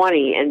of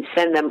 20, and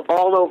send them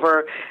all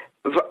over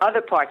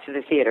other parts of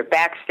the theater,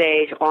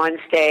 backstage, on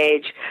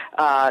stage,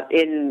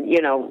 in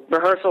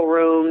rehearsal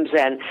rooms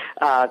and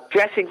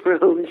dressing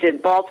rooms.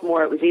 In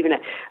Baltimore, it was even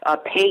a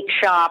paint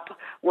shop.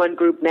 One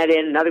group met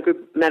in, another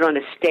group met on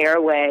a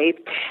stairway,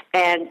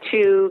 and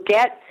to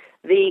get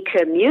the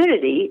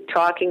community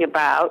talking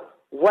about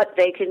what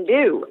they can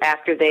do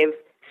after they've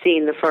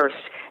seen the first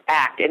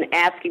act, and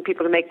asking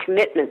people to make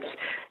commitments.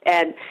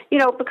 And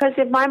because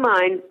in my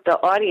mind, the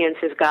audience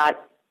has got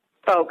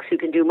folks who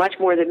can do much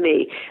more than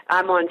me.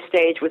 I'm on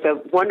stage with a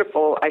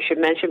wonderful, I should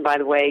mention, by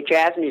the way,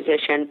 jazz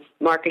musician,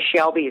 Marcus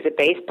Shelby, is a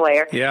bass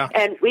player. Yeah.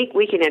 And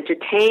we can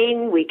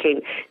entertain, we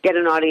can get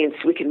an audience,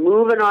 we can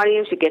move an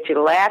audience, we get you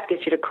to laugh,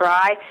 get you to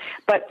cry.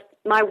 But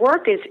my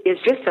work is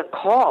just a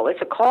call.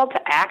 It's a call to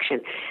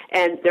action.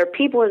 And there are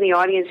people in the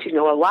audience who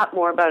know a lot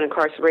more about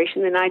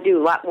incarceration than I do,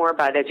 a lot more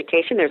about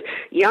education. There's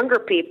younger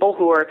people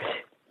who are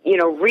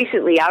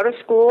recently out of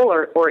school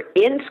or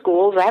in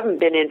schools. I haven't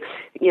been in,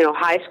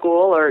 high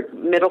school or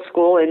middle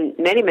school in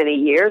many, many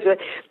years.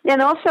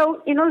 And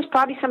also, there's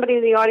probably somebody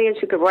in the audience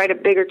who could write a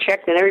bigger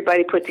check than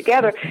everybody put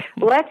together.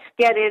 Let's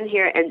get in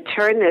here and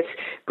turn this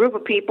group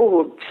of people who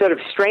are sort of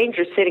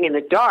strangers sitting in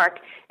the dark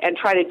and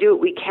try to do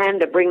what we can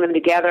to bring them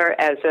together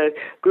as a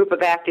group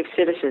of active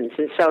citizens.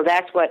 And so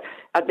that's what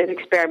I've been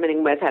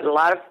experimenting with. Had a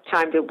lot of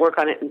time to work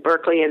on it in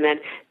Berkeley and then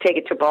take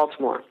it to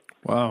Baltimore.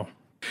 Wow.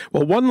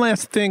 Well, one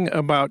last thing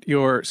about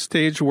your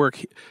stage work.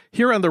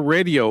 Here on the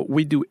radio,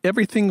 we do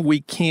everything we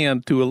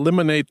can to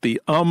eliminate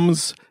the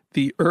ums,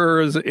 the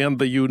ers, and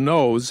the you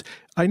knows.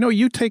 I know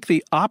you take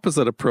the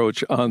opposite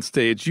approach on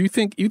stage. You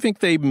think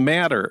they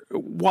matter.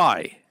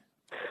 Why?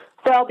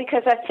 Well,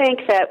 because I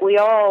think that we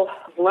all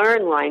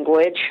learn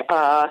language,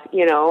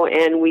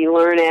 and we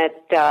learn it,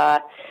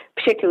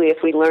 particularly if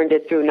we learned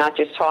it through not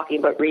just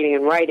talking but reading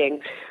and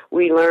writing.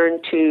 We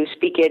learn to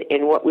speak it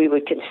in what we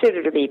would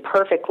consider to be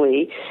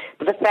perfectly.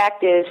 But the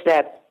fact is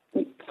that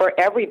for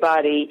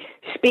everybody,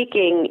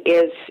 speaking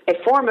is a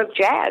form of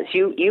jazz.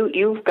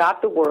 You've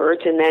got the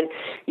words, and then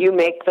you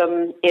make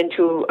them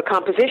into a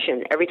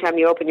composition. Every time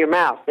you open your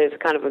mouth, there's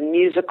kind of a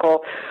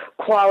musical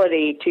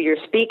quality to your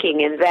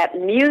speaking, and that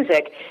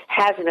music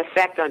has an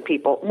effect on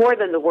people more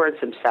than the words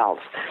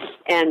themselves.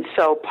 And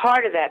so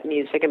part of that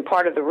music and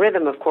part of the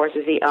rhythm, of course,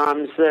 is the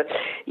ums, the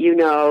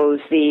you-knows,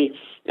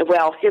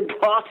 well, in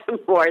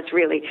Baltimore, it's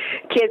really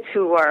kids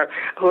who are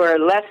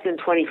less than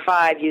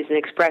 25 use an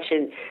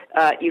expression,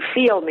 you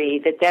feel me,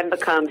 that then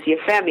becomes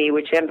Yefemi,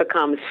 which then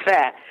becomes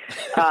Fe,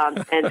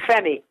 and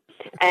Femi.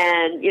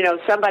 And,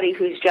 somebody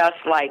who's just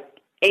like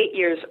 8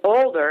 years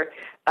older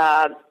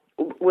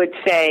would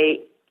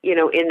say,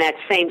 in that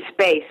same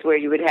space where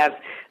you would have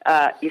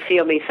you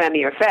feel me,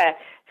 Femi, or Fe,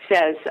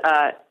 says,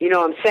 you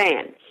know what I'm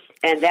saying.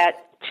 And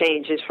that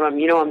changes from,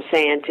 you know what I'm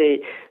saying, to,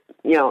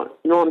 know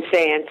what I'm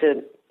saying,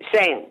 to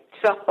saying.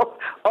 So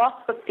all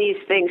of these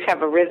things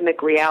have a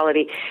rhythmic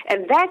reality,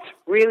 and that's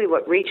really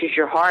what reaches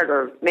your heart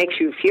or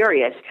makes you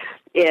furious,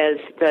 is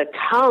the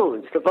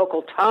tones, the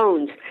vocal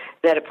tones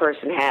that a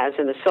person has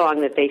in the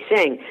song that they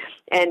sing.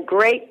 And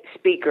great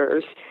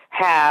speakers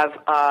have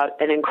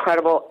an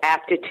incredible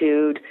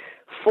aptitude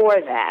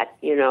for that.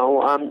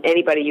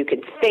 Anybody you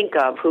can think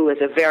of who is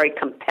a very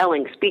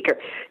compelling speaker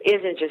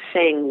isn't just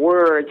saying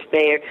words,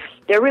 they're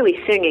really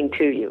singing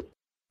to you.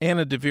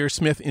 Anna Deavere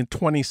Smith in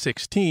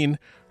 2016,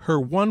 her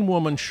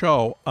one-woman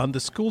show on the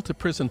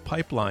school-to-prison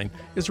pipeline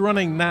is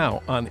running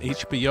now on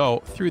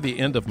HBO through the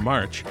end of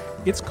March.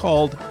 It's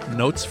called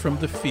Notes from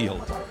the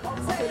Field.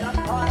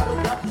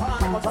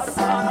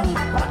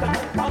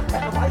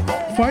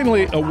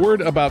 Finally, a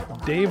word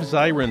about Dave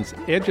Zirin's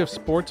Edge of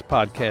Sports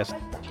podcast,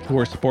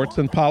 where sports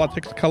and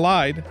politics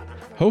collide,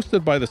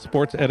 hosted by the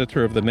sports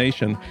editor of The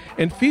Nation,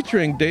 and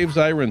featuring Dave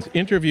Zirin's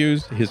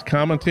interviews, his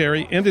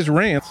commentary, and his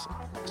rants.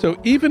 So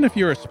even if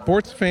you're a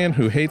sports fan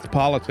who hates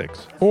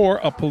politics or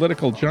a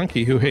political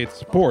junkie who hates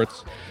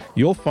sports,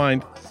 you'll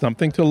find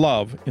something to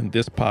love in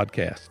this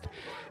podcast.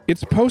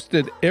 It's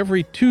posted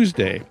every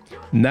Tuesday,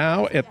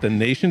 now at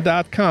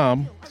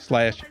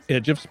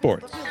thenation.com/Edge of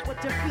Sports.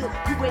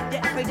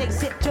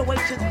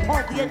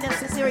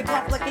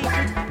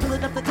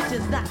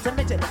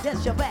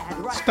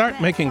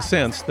 Start Making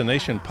Sense, the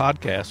Nation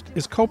podcast,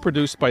 is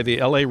co-produced by the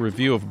LA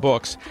Review of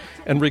Books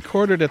and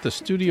recorded at the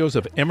studios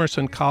of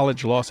Emerson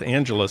College, Los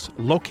Angeles,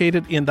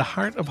 located in the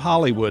heart of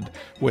Hollywood,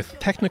 with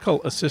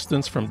technical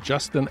assistance from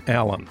Justin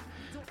Allen.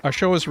 Our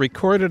show is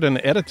recorded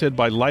and edited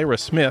by Lyra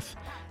Smith.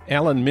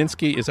 Alan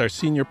Minsky is our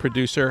senior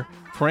producer.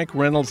 Frank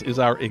Reynolds is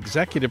our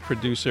executive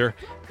producer.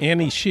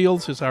 Annie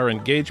Shields is our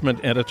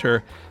engagement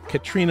editor.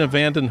 Katrina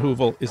Vanden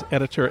Heuvel is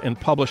editor and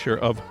publisher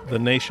of The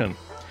Nation.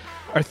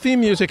 Our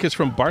theme music is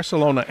from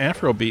Barcelona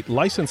Afrobeat,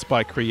 licensed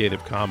by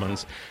Creative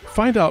Commons.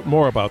 Find out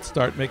more about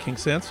Start Making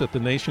Sense at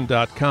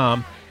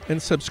thenation.com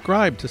and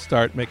subscribe to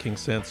Start Making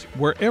Sense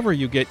wherever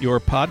you get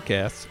your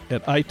podcasts,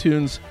 at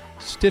iTunes,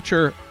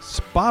 Stitcher,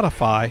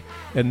 Spotify,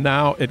 and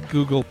now at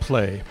Google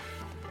Play.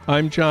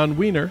 I'm John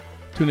Wiener.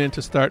 Tune in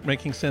to Start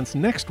Making Sense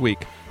next week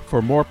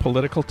for more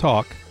political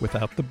talk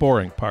without the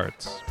boring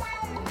parts.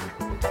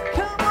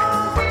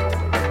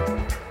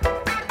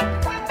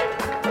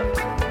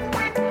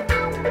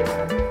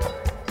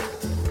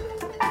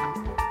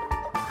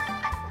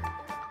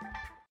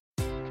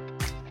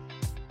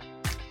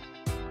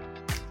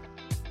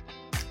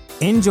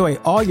 Enjoy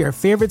all your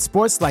favorite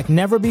sports like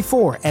never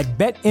before at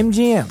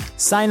BetMGM.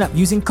 Sign up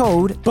using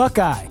code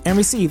Buckeye and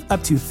receive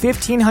up to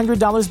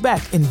 $1,500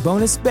 back in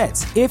bonus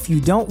bets if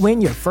you don't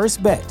win your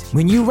first bet.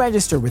 When you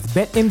register with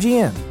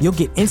BetMGM, you'll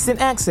get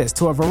instant access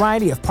to a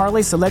variety of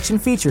parlay selection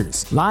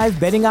features, live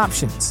betting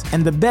options,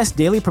 and the best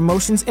daily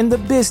promotions in the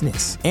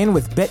business. And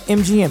with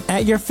BetMGM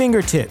at your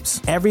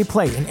fingertips, every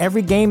play and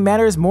every game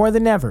matters more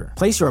than ever.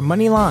 Place your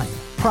money line,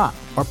 prop,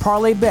 or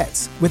parlay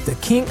bets with the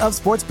king of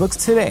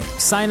sportsbooks today.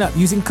 Sign up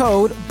using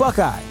code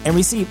Buckeye and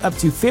receive up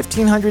to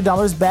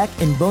 $1,500 back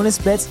in bonus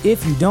bets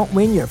if you don't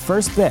win your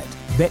first bet.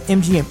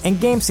 BetMGM and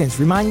GameSense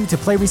remind you to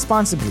play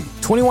responsibly.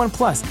 21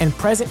 plus and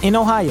present in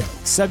Ohio,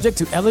 subject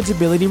to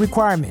eligibility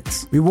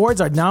requirements. Rewards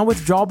are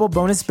non-withdrawable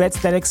bonus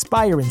bets that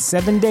expire in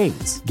 7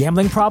 days.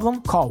 Gambling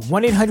problem? Call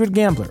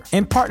 1-800-GAMBLER.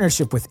 In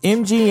partnership with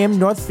MGM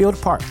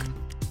Northfield Park.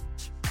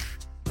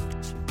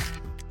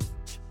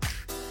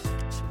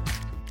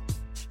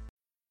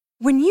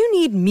 When you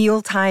need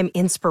mealtime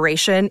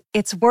inspiration,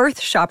 it's worth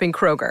shopping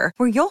Kroger,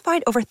 where you'll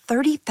find over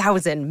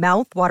 30,000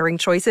 mouth-watering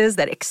choices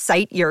that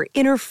excite your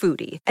inner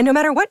foodie. And no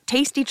matter what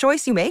tasty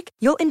choice you make,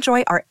 you'll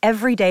enjoy our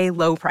everyday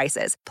low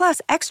prices, plus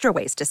extra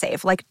ways to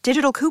save, like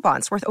digital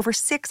coupons worth over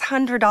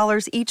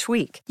 $600 each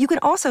week. You can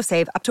also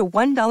save up to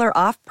 $1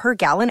 off per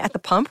gallon at the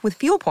pump with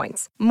fuel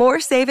points.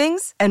 More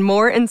savings and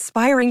more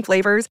inspiring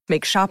flavors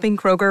make shopping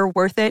Kroger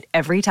worth it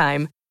every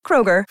time.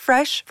 Kroger,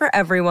 fresh for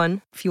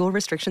everyone. Fuel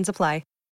restrictions apply.